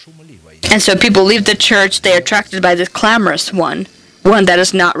 And so people leave the church, they are attracted by this clamorous one that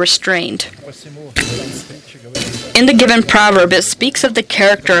is not restrained. In the given proverb, it speaks of the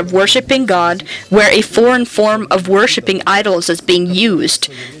character of worshiping God, where a foreign form of worshiping idols is being used.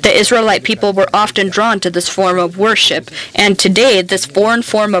 The Israelite people were often drawn to this form of worship, and today this foreign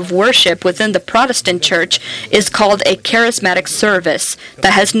form of worship within the Protestant church is called a charismatic service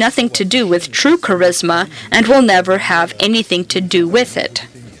that has nothing to do with true charisma and will never have anything to do with it.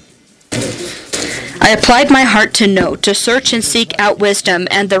 I applied my heart to know, to search and seek out wisdom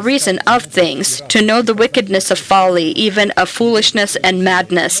and the reason of things, to know the wickedness of folly, even of foolishness and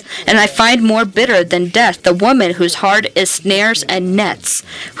madness. And I find more bitter than death the woman whose heart is snares and nets,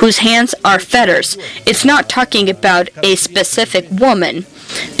 whose hands are fetters. It's not talking about a specific woman,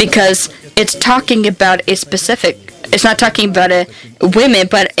 because it's talking about a specific, it's not talking about a women,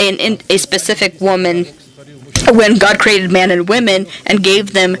 but a specific woman. When God created man and women and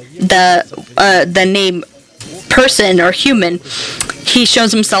gave them the name person or human, he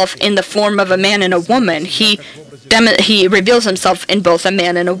shows himself in the form of a man and a woman. He reveals himself in both a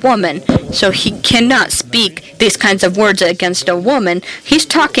man and a woman. So he cannot speak these kinds of words against a woman. He's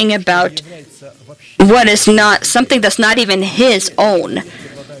talking about what is not something that's not even his own,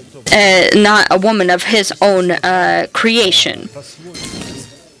 not a woman of his own creation.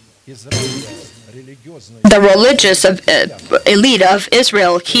 The religious elite of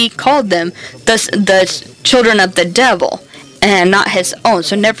Israel, he called them the children of the devil and not his own.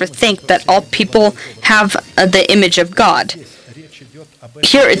 So never think that all people have the image of God.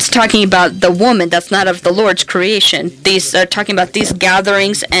 Here it's talking about the woman that's not of the Lord's creation. These are talking about these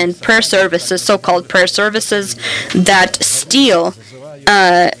gatherings and prayer services, so-called prayer services, that steal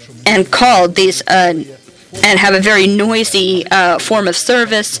and call these and have a very noisy form of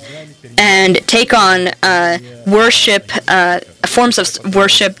service, and take on worship, forms of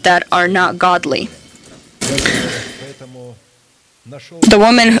worship that are not godly. The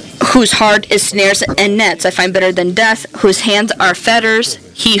woman whose heart is snares and nets, I find better than death, whose hands are fetters.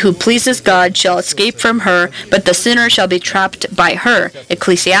 He who pleases God shall escape from her, but the sinner shall be trapped by her.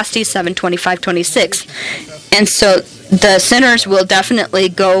 Ecclesiastes 7:25-26. And so the sinners will definitely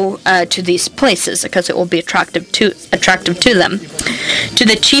go to these places because it will be attractive to them. To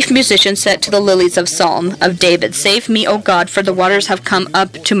the chief musician set to the lilies of Psalm of David, save me, O God, for the waters have come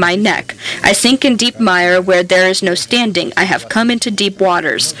up to my neck. I sink in deep mire where there is no standing. I have come into deep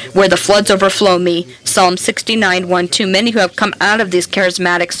waters where the floods overflow me. Psalm 69:1-2. Many who have come out of these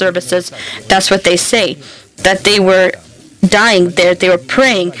charismatic services, that's what they say, that they were dying there, they were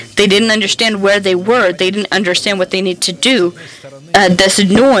praying, they didn't understand where they were, they didn't understand what they need to do. This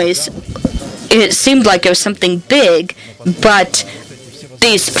noise, it seemed like it was something big, but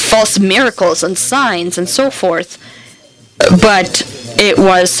these false miracles and signs and so forth, but it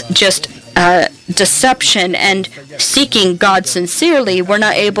was just deception, and seeking God sincerely were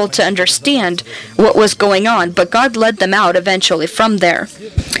not able to understand what was going on, but God led them out eventually from there.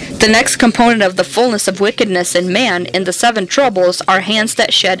 The next component of the fullness of wickedness in man in the seven troubles are hands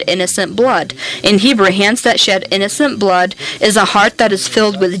that shed innocent blood. In Hebrew, hands that shed innocent blood is a heart that is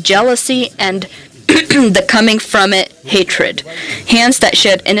filled with jealousy and the coming from it hatred. Hands that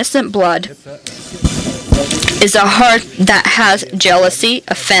shed innocent blood is a heart that has jealousy,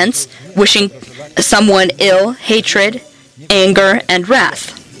 offense, wishing someone ill, hatred, anger, and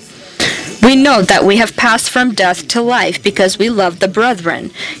wrath. We know that we have passed from death to life because we love the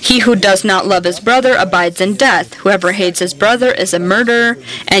brethren. He who does not love his brother abides in death. Whoever hates his brother is a murderer,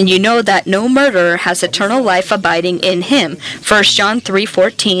 and you know that no murderer has eternal life abiding in him. 1 John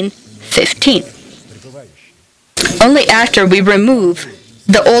 3:14-15. Only after we remove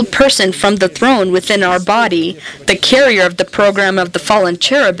the old person from the throne within our body, the carrier of the program of the fallen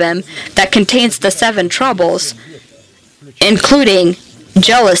cherubim that contains the seven troubles, including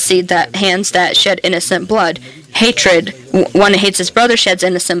jealousy, that hands that shed innocent blood, hatred, one who hates his brother sheds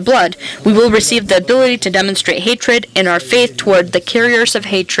innocent blood, we will receive the ability to demonstrate hatred in our faith toward the carriers of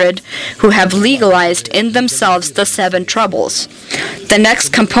hatred who have legalized in themselves the seven troubles. The next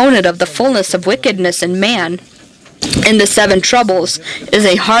component of the fullness of wickedness in man in the seven troubles is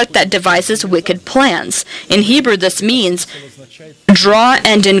a heart that devises wicked plans. In Hebrew, this means draw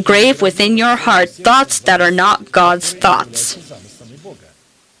and engrave within your heart thoughts that are not God's thoughts.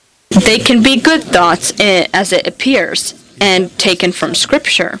 They can be good thoughts as it appears and taken from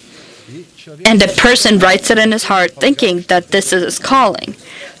Scripture. And a person writes it in his heart thinking that this is his calling.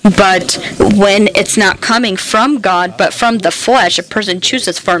 But when it's not coming from God, but from the flesh, a person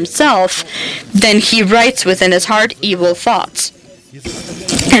chooses for himself, then he writes within his heart evil thoughts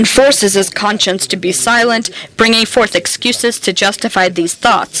and forces his conscience to be silent, bringing forth excuses to justify these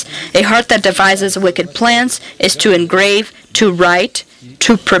thoughts. A heart that devises wicked plans is to engrave, to write,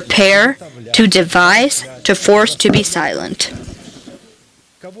 to prepare, to devise, to to force to be silent?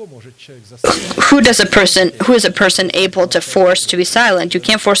 Кого может человек заставить? Who is a person able to force to be silent? You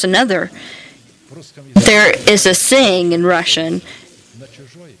can't force another. В русском языке There is a saying in Russian, на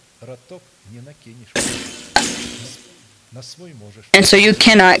чужой роток не накинешь. На свой можешь. and so you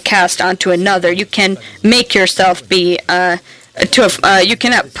cannot cast onto another. You can make yourself be you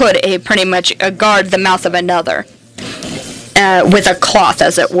cannot put pretty much guard the mouth of another with a cloth,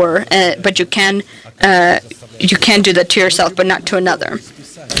 as it were. But you can do that to yourself, but not to another.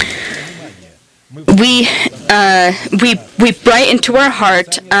 We write into our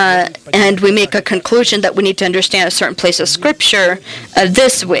heart and we make a conclusion that we need to understand a certain place of Scripture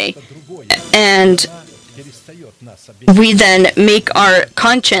this way, and we then make our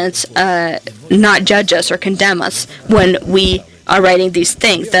conscience not judge us or condemn us when we are writing these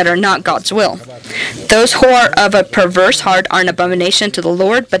things that are not God's will. Those who are of a perverse heart are an abomination to the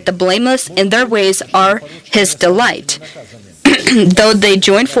Lord, but the blameless in their ways are His delight. Though they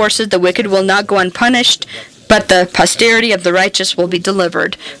join forces, the wicked will not go unpunished, but the posterity of the righteous will be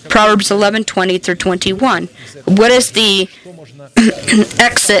delivered. Proverbs 11:20 through 21. What is the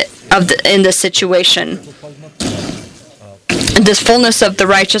exit in this situation? This fullness of the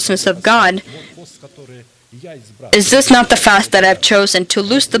righteousness of God. Is this not the fast that I have chosen, to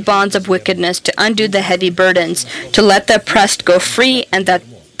loose the bonds of wickedness, to undo the heavy burdens, to let the oppressed go free, and that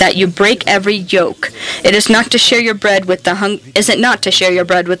you break every yoke? It is not to share your bread with the Is it not to share your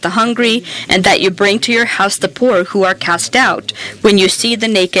bread with the hungry, and that you bring to your house the poor who are cast out? When you see the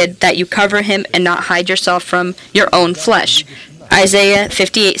naked, that you cover him and not hide yourself from your own flesh. Isaiah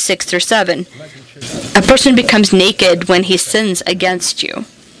 58:6 through 7. A person becomes naked when he sins against you.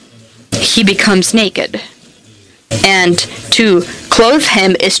 He becomes naked. And to clothe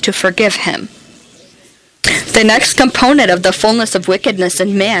him is to forgive him. The next component of the fullness of wickedness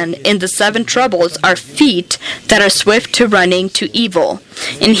in man in the seven troubles are feet that are swift to running to evil.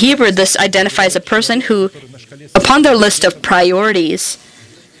 In Hebrew, this identifies a person who, upon their list of priorities,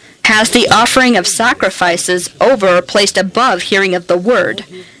 has the offering of sacrifices over or placed above hearing of the word.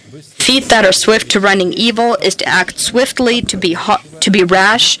 Feet that are swift to running evil is to act swiftly, to be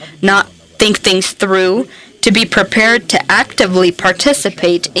rash, not think things through, to be prepared to actively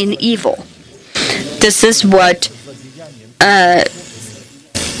participate in evil. This is what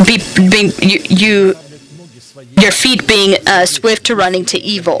your feet being swift to running to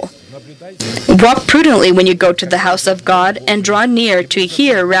evil. Walk prudently when you go to the house of God, and draw near to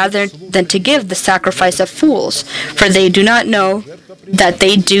hear rather than to give the sacrifice of fools, for they do not know that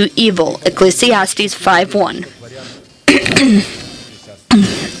they do evil. Ecclesiastes 5:1.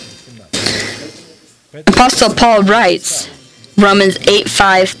 Apostle Paul writes, Romans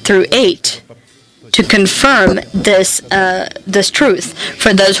 8:5 through 8, to confirm this truth.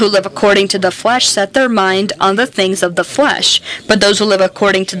 For those who live according to the flesh set their mind on the things of the flesh, but those who live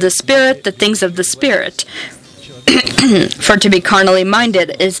according to the Spirit, the things of the Spirit. For to be carnally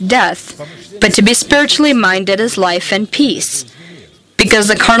minded is death, but to be spiritually minded is life and peace. Because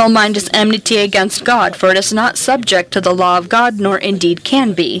the carnal mind is enmity against God, for it is not subject to the law of God, nor indeed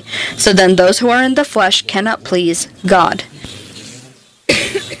can be. So then those who are in the flesh cannot please God.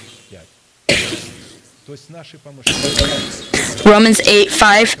 Romans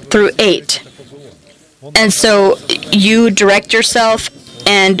 8:5 through 8. And so you direct yourself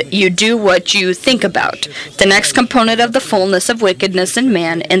and you do what you think about. The next component of the fullness of wickedness in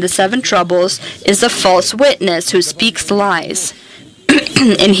man in the seven troubles is the false witness who speaks lies.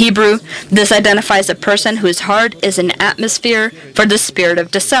 In Hebrew, this identifies a person whose heart is an atmosphere for the spirit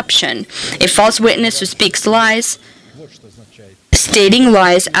of deception. A false witness who speaks lies, stating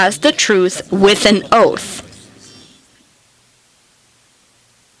lies as the truth with an oath.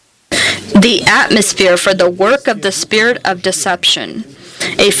 The atmosphere for the work of the spirit of deception.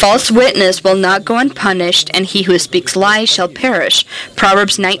 A false witness will not go unpunished, and he who speaks lies shall perish.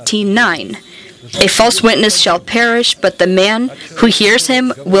 Proverbs 19:9. A false witness shall perish, but the man who hears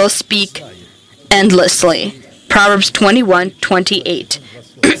him will speak endlessly. Proverbs 21:28.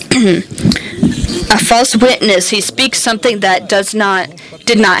 A false witness, he speaks something that did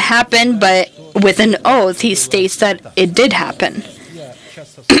not happen, but with an oath he states that it did happen.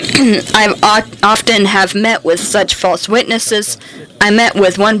 I often have met with such false witnesses. I met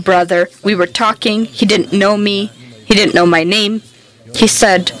with one brother. We were talking. He didn't know me. He didn't know my name. He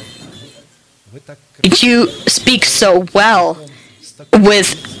said, "You speak so well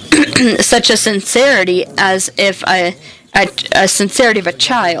with such a sincerity as if a sincerity of a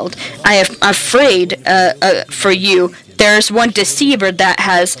child. I am afraid for you there's one deceiver that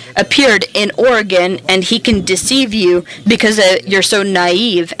has appeared in Oregon, and he can deceive you because you're so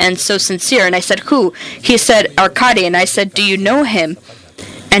naive and so sincere. And I said, who? He said, Arkady. And I said, do you know him?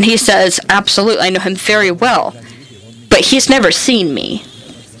 And he says, absolutely, I know him very well. But he's never seen me.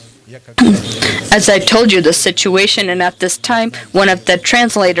 As I told you the situation, and at this time, one of the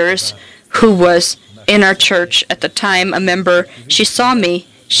translators who was in our church at the time, a member, she saw me.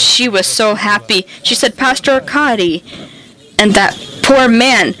 She was so happy. She said, Pastor Arkady. And that poor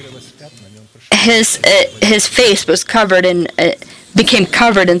man, his face was covered in, became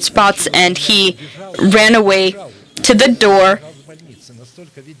covered in spots, and he ran away to the door.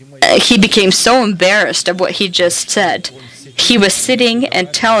 He became so embarrassed of what he just said. He was sitting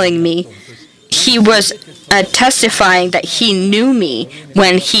and telling me, he was testifying that he knew me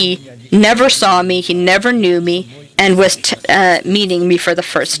when he never saw me, he never knew me, and was meeting me for the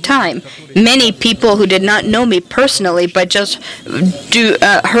first time. Many people who did not know me personally, but just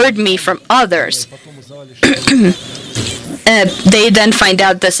heard me from others, they then find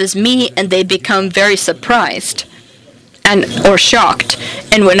out this is me, and they become very surprised or shocked.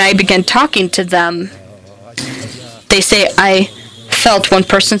 And when I began talking to them, they say, I felt, one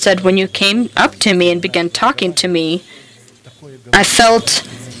person said, when you came up to me and began talking to me, I felt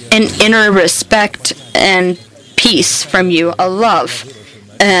an inner respect and peace from you, a love.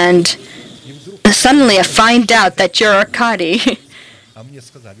 And suddenly I find out that you're Arkady.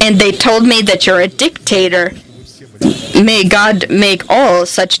 And they told me that you're a dictator. May God make all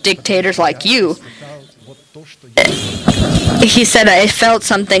such dictators like you. He said, I felt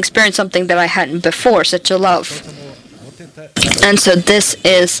something, experienced something that I hadn't before, such a love. And so this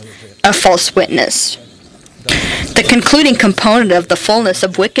is a false witness. The concluding component of the fullness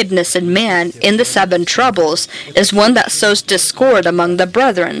of wickedness in man in the 7 troubles is one that sows discord among the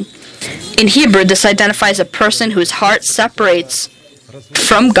brethren. In Hebrew, this identifies a person whose heart separates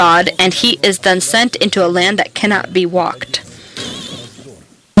from God, and he is then sent into a land that cannot be walked.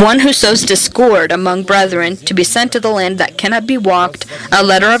 One who sows discord among brethren, to be sent to the land that cannot be walked, a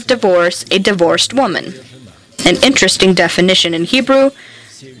letter of divorce, a divorced woman. An interesting definition in Hebrew,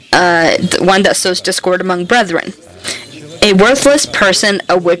 one that sows discord among brethren. A worthless person,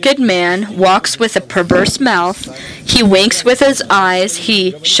 a wicked man, walks with a perverse mouth. He winks with his eyes.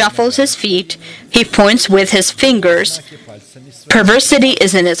 He shuffles his feet. He points with his fingers. Perversity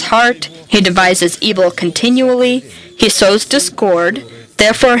is in his heart. He devises evil continually. He sows discord.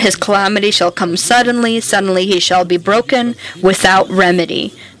 Therefore his calamity shall come suddenly. Suddenly he shall be broken without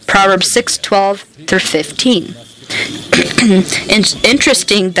remedy. Proverbs 6:12 through 15.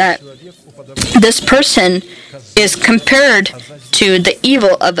 Interesting that this person is compared to the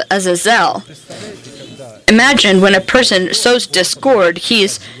evil of Azazel. Imagine when a person sows discord,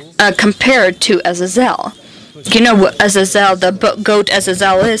 he's compared to Azazel. You know what Azazel, the goat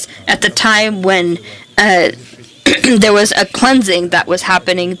Azazel is? At the time when there was a cleansing that was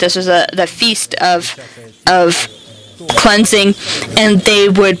happening, this was the feast of cleansing, and they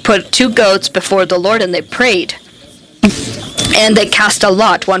would put 2 goats before the Lord, and they prayed. And they cast a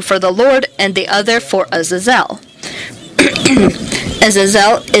lot, one for the Lord and the other for Azazel.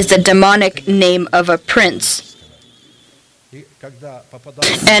 Azazel is the demonic name of a prince.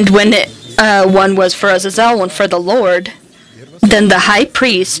 And when one was for Azazel, one for the Lord, then the high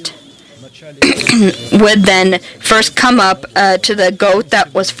priest would then first come up to the goat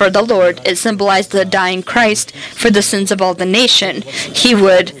that was for the Lord. It symbolized the dying Christ for the sins of all the nation. He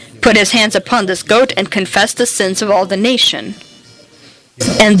would put his hands upon this goat and confess the sins of all the nation.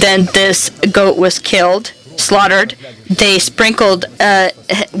 And then this goat was killed, slaughtered. They sprinkled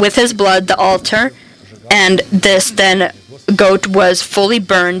with his blood the altar, and this then goat was fully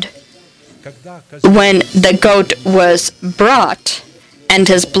burned. When the goat was brought and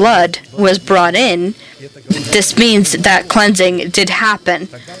his blood was brought in, this means that cleansing did happen.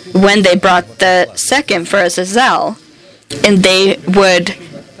 When they brought the second for Azazel, and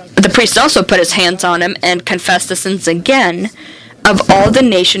the priest also put his hands on him and confessed the sins again of all the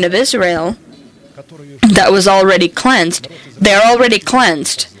nation of Israel that was already cleansed. They're already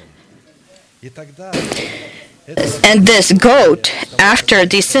cleansed. And this goat, after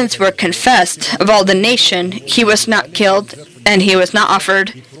these sins were confessed of all the nation, he was not killed, and he was not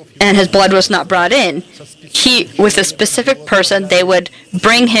offered, and his blood was not brought in. With a specific person, they would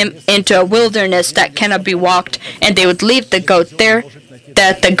bring him into a wilderness that cannot be walked, and they would leave the goat there,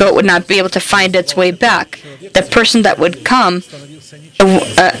 that the goat would not be able to find its way back. The person that would come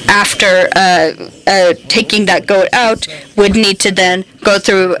after taking that goat out would need to then go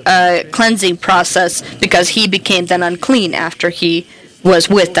through a cleansing process, because he became then unclean after he was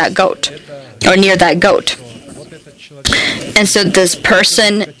with that goat or near that goat. And so this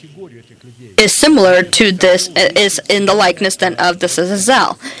person is similar to this, is in the likeness then of this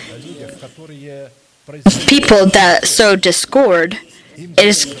Azazel. People that sow discord,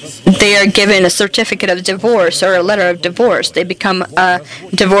 they are given a certificate of divorce or a letter of divorce. They become a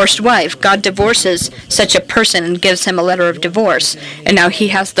divorced wife. God divorces such a person and gives him a letter of divorce. And now he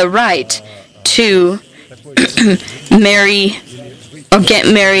has the right to marry or get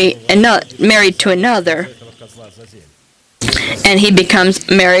married to another. And he becomes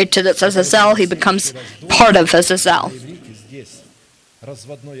married to this Azazel. He becomes part of Azazel.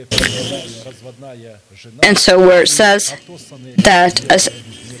 And so where it says that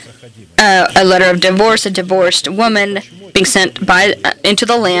a letter of divorce, a divorced woman being sent into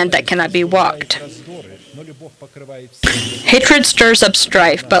the land that cannot be walked. Hatred stirs up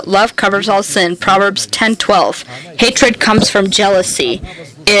strife, but love covers all sin. Proverbs 10:12. Hatred comes from jealousy.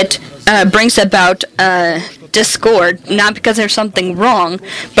 It brings about discord, not because there's something wrong,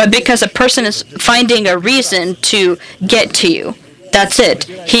 but because a person is finding a reason to get to you. That's it.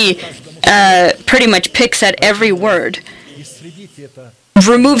 He pretty much picks at every word.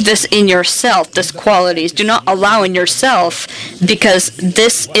 Remove this in yourself, these qualities. Do not allow in yourself, because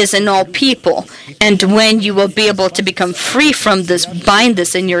this is in all people. And when you will be able to become free from this, bind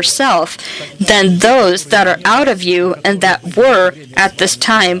this in yourself, then those that are out of you and that were at this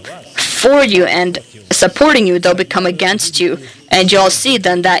time for you and supporting you, they'll become against you. And you'll see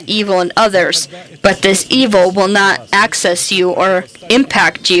then that evil in others. But this evil will not access you or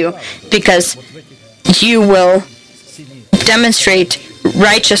impact you, because you will demonstrate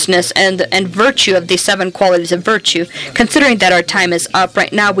righteousness and virtue of these 7 qualities of virtue. Considering that our time is up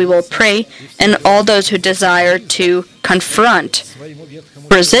right now, we will pray, and all those who desire to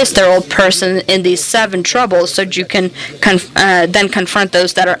resist their old person in these 7 troubles, so that you can then confront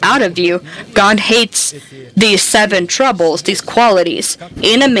those that are out of you. God hates these 7 troubles, these qualities,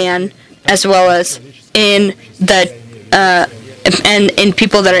 in a man as well as in the and in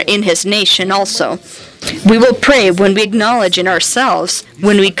people that are in his nation also. We will pray when we acknowledge in ourselves,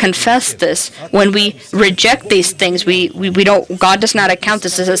 when we confess this, when we reject these things. We don't. God does not account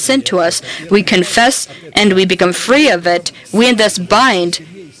this as a sin to us. We confess and we become free of it. We in this bind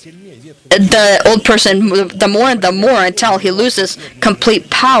the old person the more and the more until he loses complete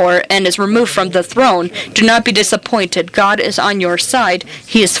power and is removed from the throne. Do not be disappointed. God is on your side.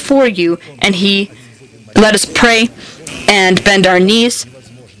 He is for you, and let us pray and bend our knees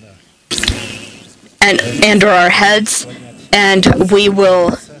and our heads, and we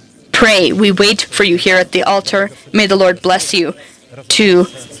will pray. We wait for you here at the altar. May the Lord bless you to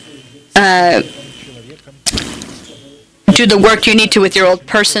do the work you need to with your old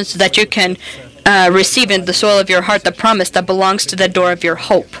person, so that you can receive in the soil of your heart the promise that belongs to the door of your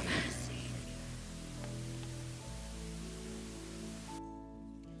hope.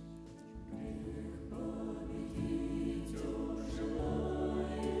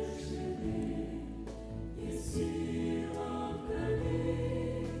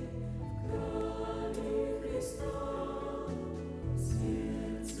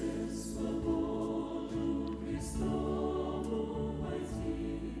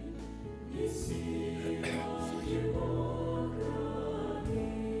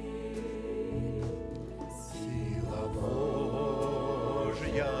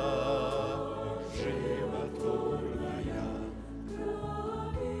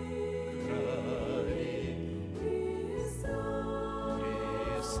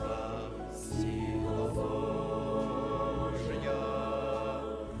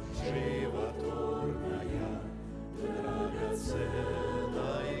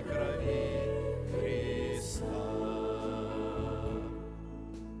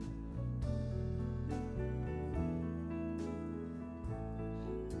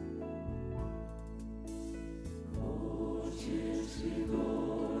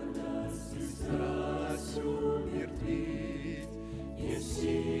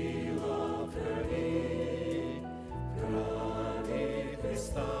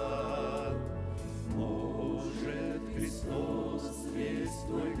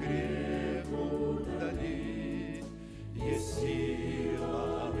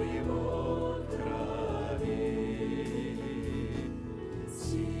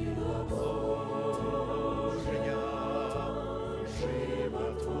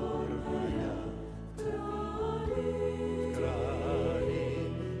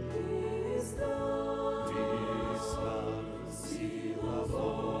 Христа, сила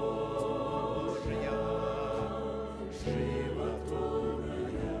Божья.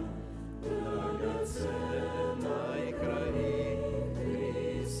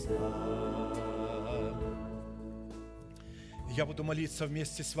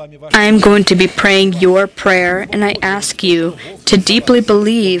 I am going to be praying your prayer, and I ask you to deeply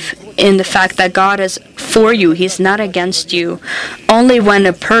believe in the fact that God is for you. He's not against you. Only when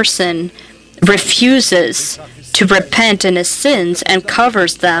a person refuses to repent in his sins and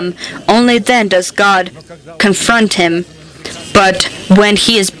covers them, only then does God confront him. But when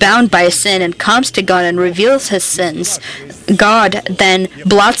he is bound by sin and comes to God and reveals his sins, God then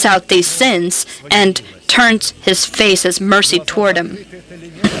blots out these sins and turns his face as mercy toward him.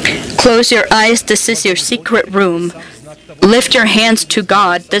 Close your eyes. This is your secret room. Lift your hands to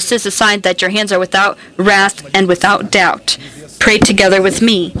God. This is a sign that your hands are without wrath and without doubt. Pray together with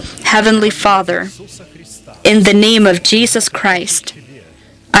me. Heavenly Father, in the name of Jesus Christ,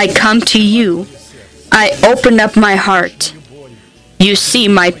 I come to you. I open up my heart. You see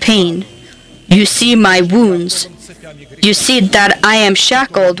my pain. You see my wounds. You see that I am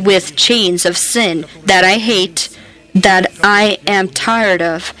shackled with chains of sin that I hate, that I am tired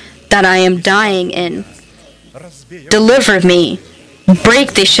of, that I am dying in. Deliver me.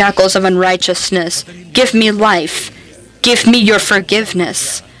 Break the shackles of unrighteousness. Give me life. Give me your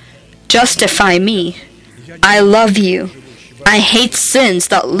forgiveness. Justify me. I love you. I hate sins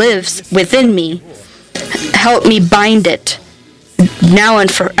that lives within me. Help me bind it, now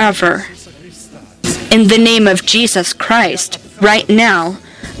and forever. In the name of Jesus Christ, right now,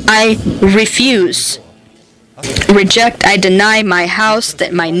 I refuse, reject, I deny my house,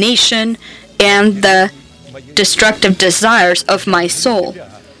 my nation, and the destructive desires of my soul.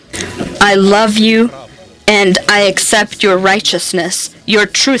 I love you, and I accept your righteousness, your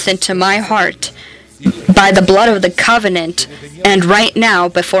truth into my heart, by the blood of the covenant, and right now,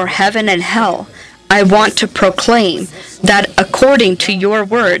 before heaven and hell, I want to proclaim that according to your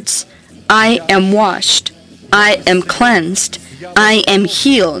words, I am washed, I am cleansed, I am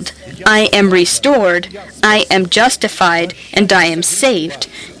healed, I am restored, I am justified, and I am saved.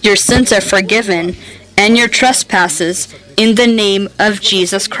 Your sins are forgiven, and your trespasses in the name of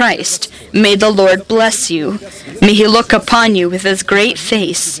Jesus Christ. May the Lord bless you. May he look upon you with his great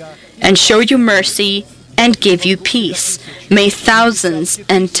face and show you mercy and give you peace. May thousands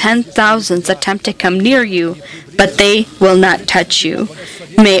and 10,000s attempt to come near you, but they will not touch you.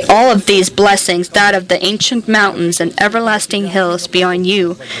 May all of these blessings, that of the ancient mountains and everlasting hills, be on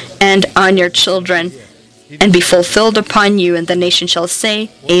you and on your children, and be fulfilled upon you, and the nation shall say,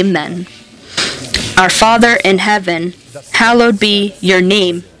 Amen. Our Father in heaven, hallowed be your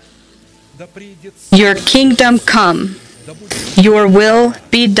name. Your kingdom come. Your will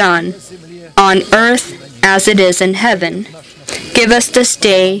be done on earth as it is in heaven. Give us this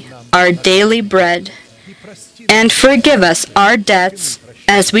day our daily bread, and forgive us our debts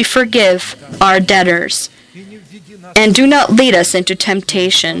as we forgive our debtors. And do not lead us into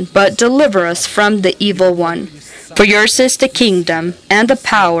temptation, but deliver us from the evil one. For yours is the kingdom, and the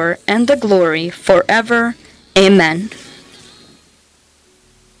power, and the glory, forever. Amen.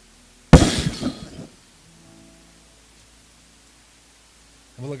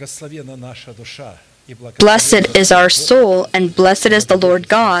 Blessed is our soul, and blessed is the Lord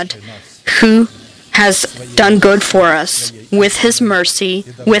God, who has done good for us with his mercy,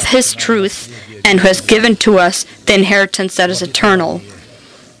 with his truth, and who has given to us the inheritance that is eternal,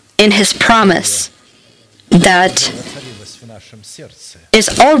 in his promise that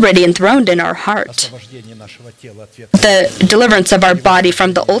is already enthroned in our heart. The deliverance of our body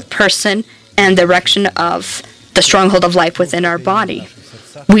from the old person and the erection of the stronghold of life within our body.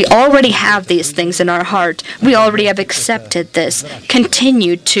 We already have these things in our heart. We already have accepted this.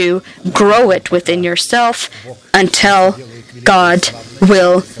 Continue to grow it within yourself until God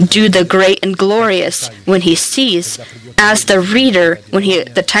will do the great and glorious when he sees, as the reader, when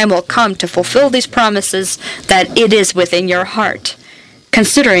the time will come to fulfill these promises, that it is within your heart.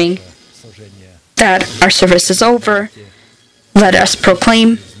 Considering that our service is over, let us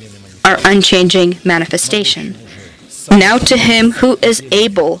proclaim our unchanging manifestation. Now to him who is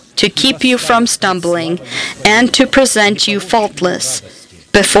able to keep you from stumbling and to present you faultless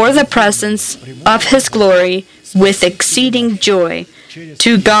before the presence of his glory with exceeding joy,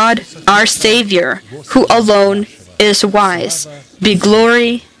 to God our Savior, who alone is wise, be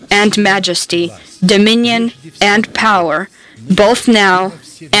glory and majesty, dominion and power, both now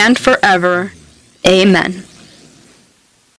and forever. Amen.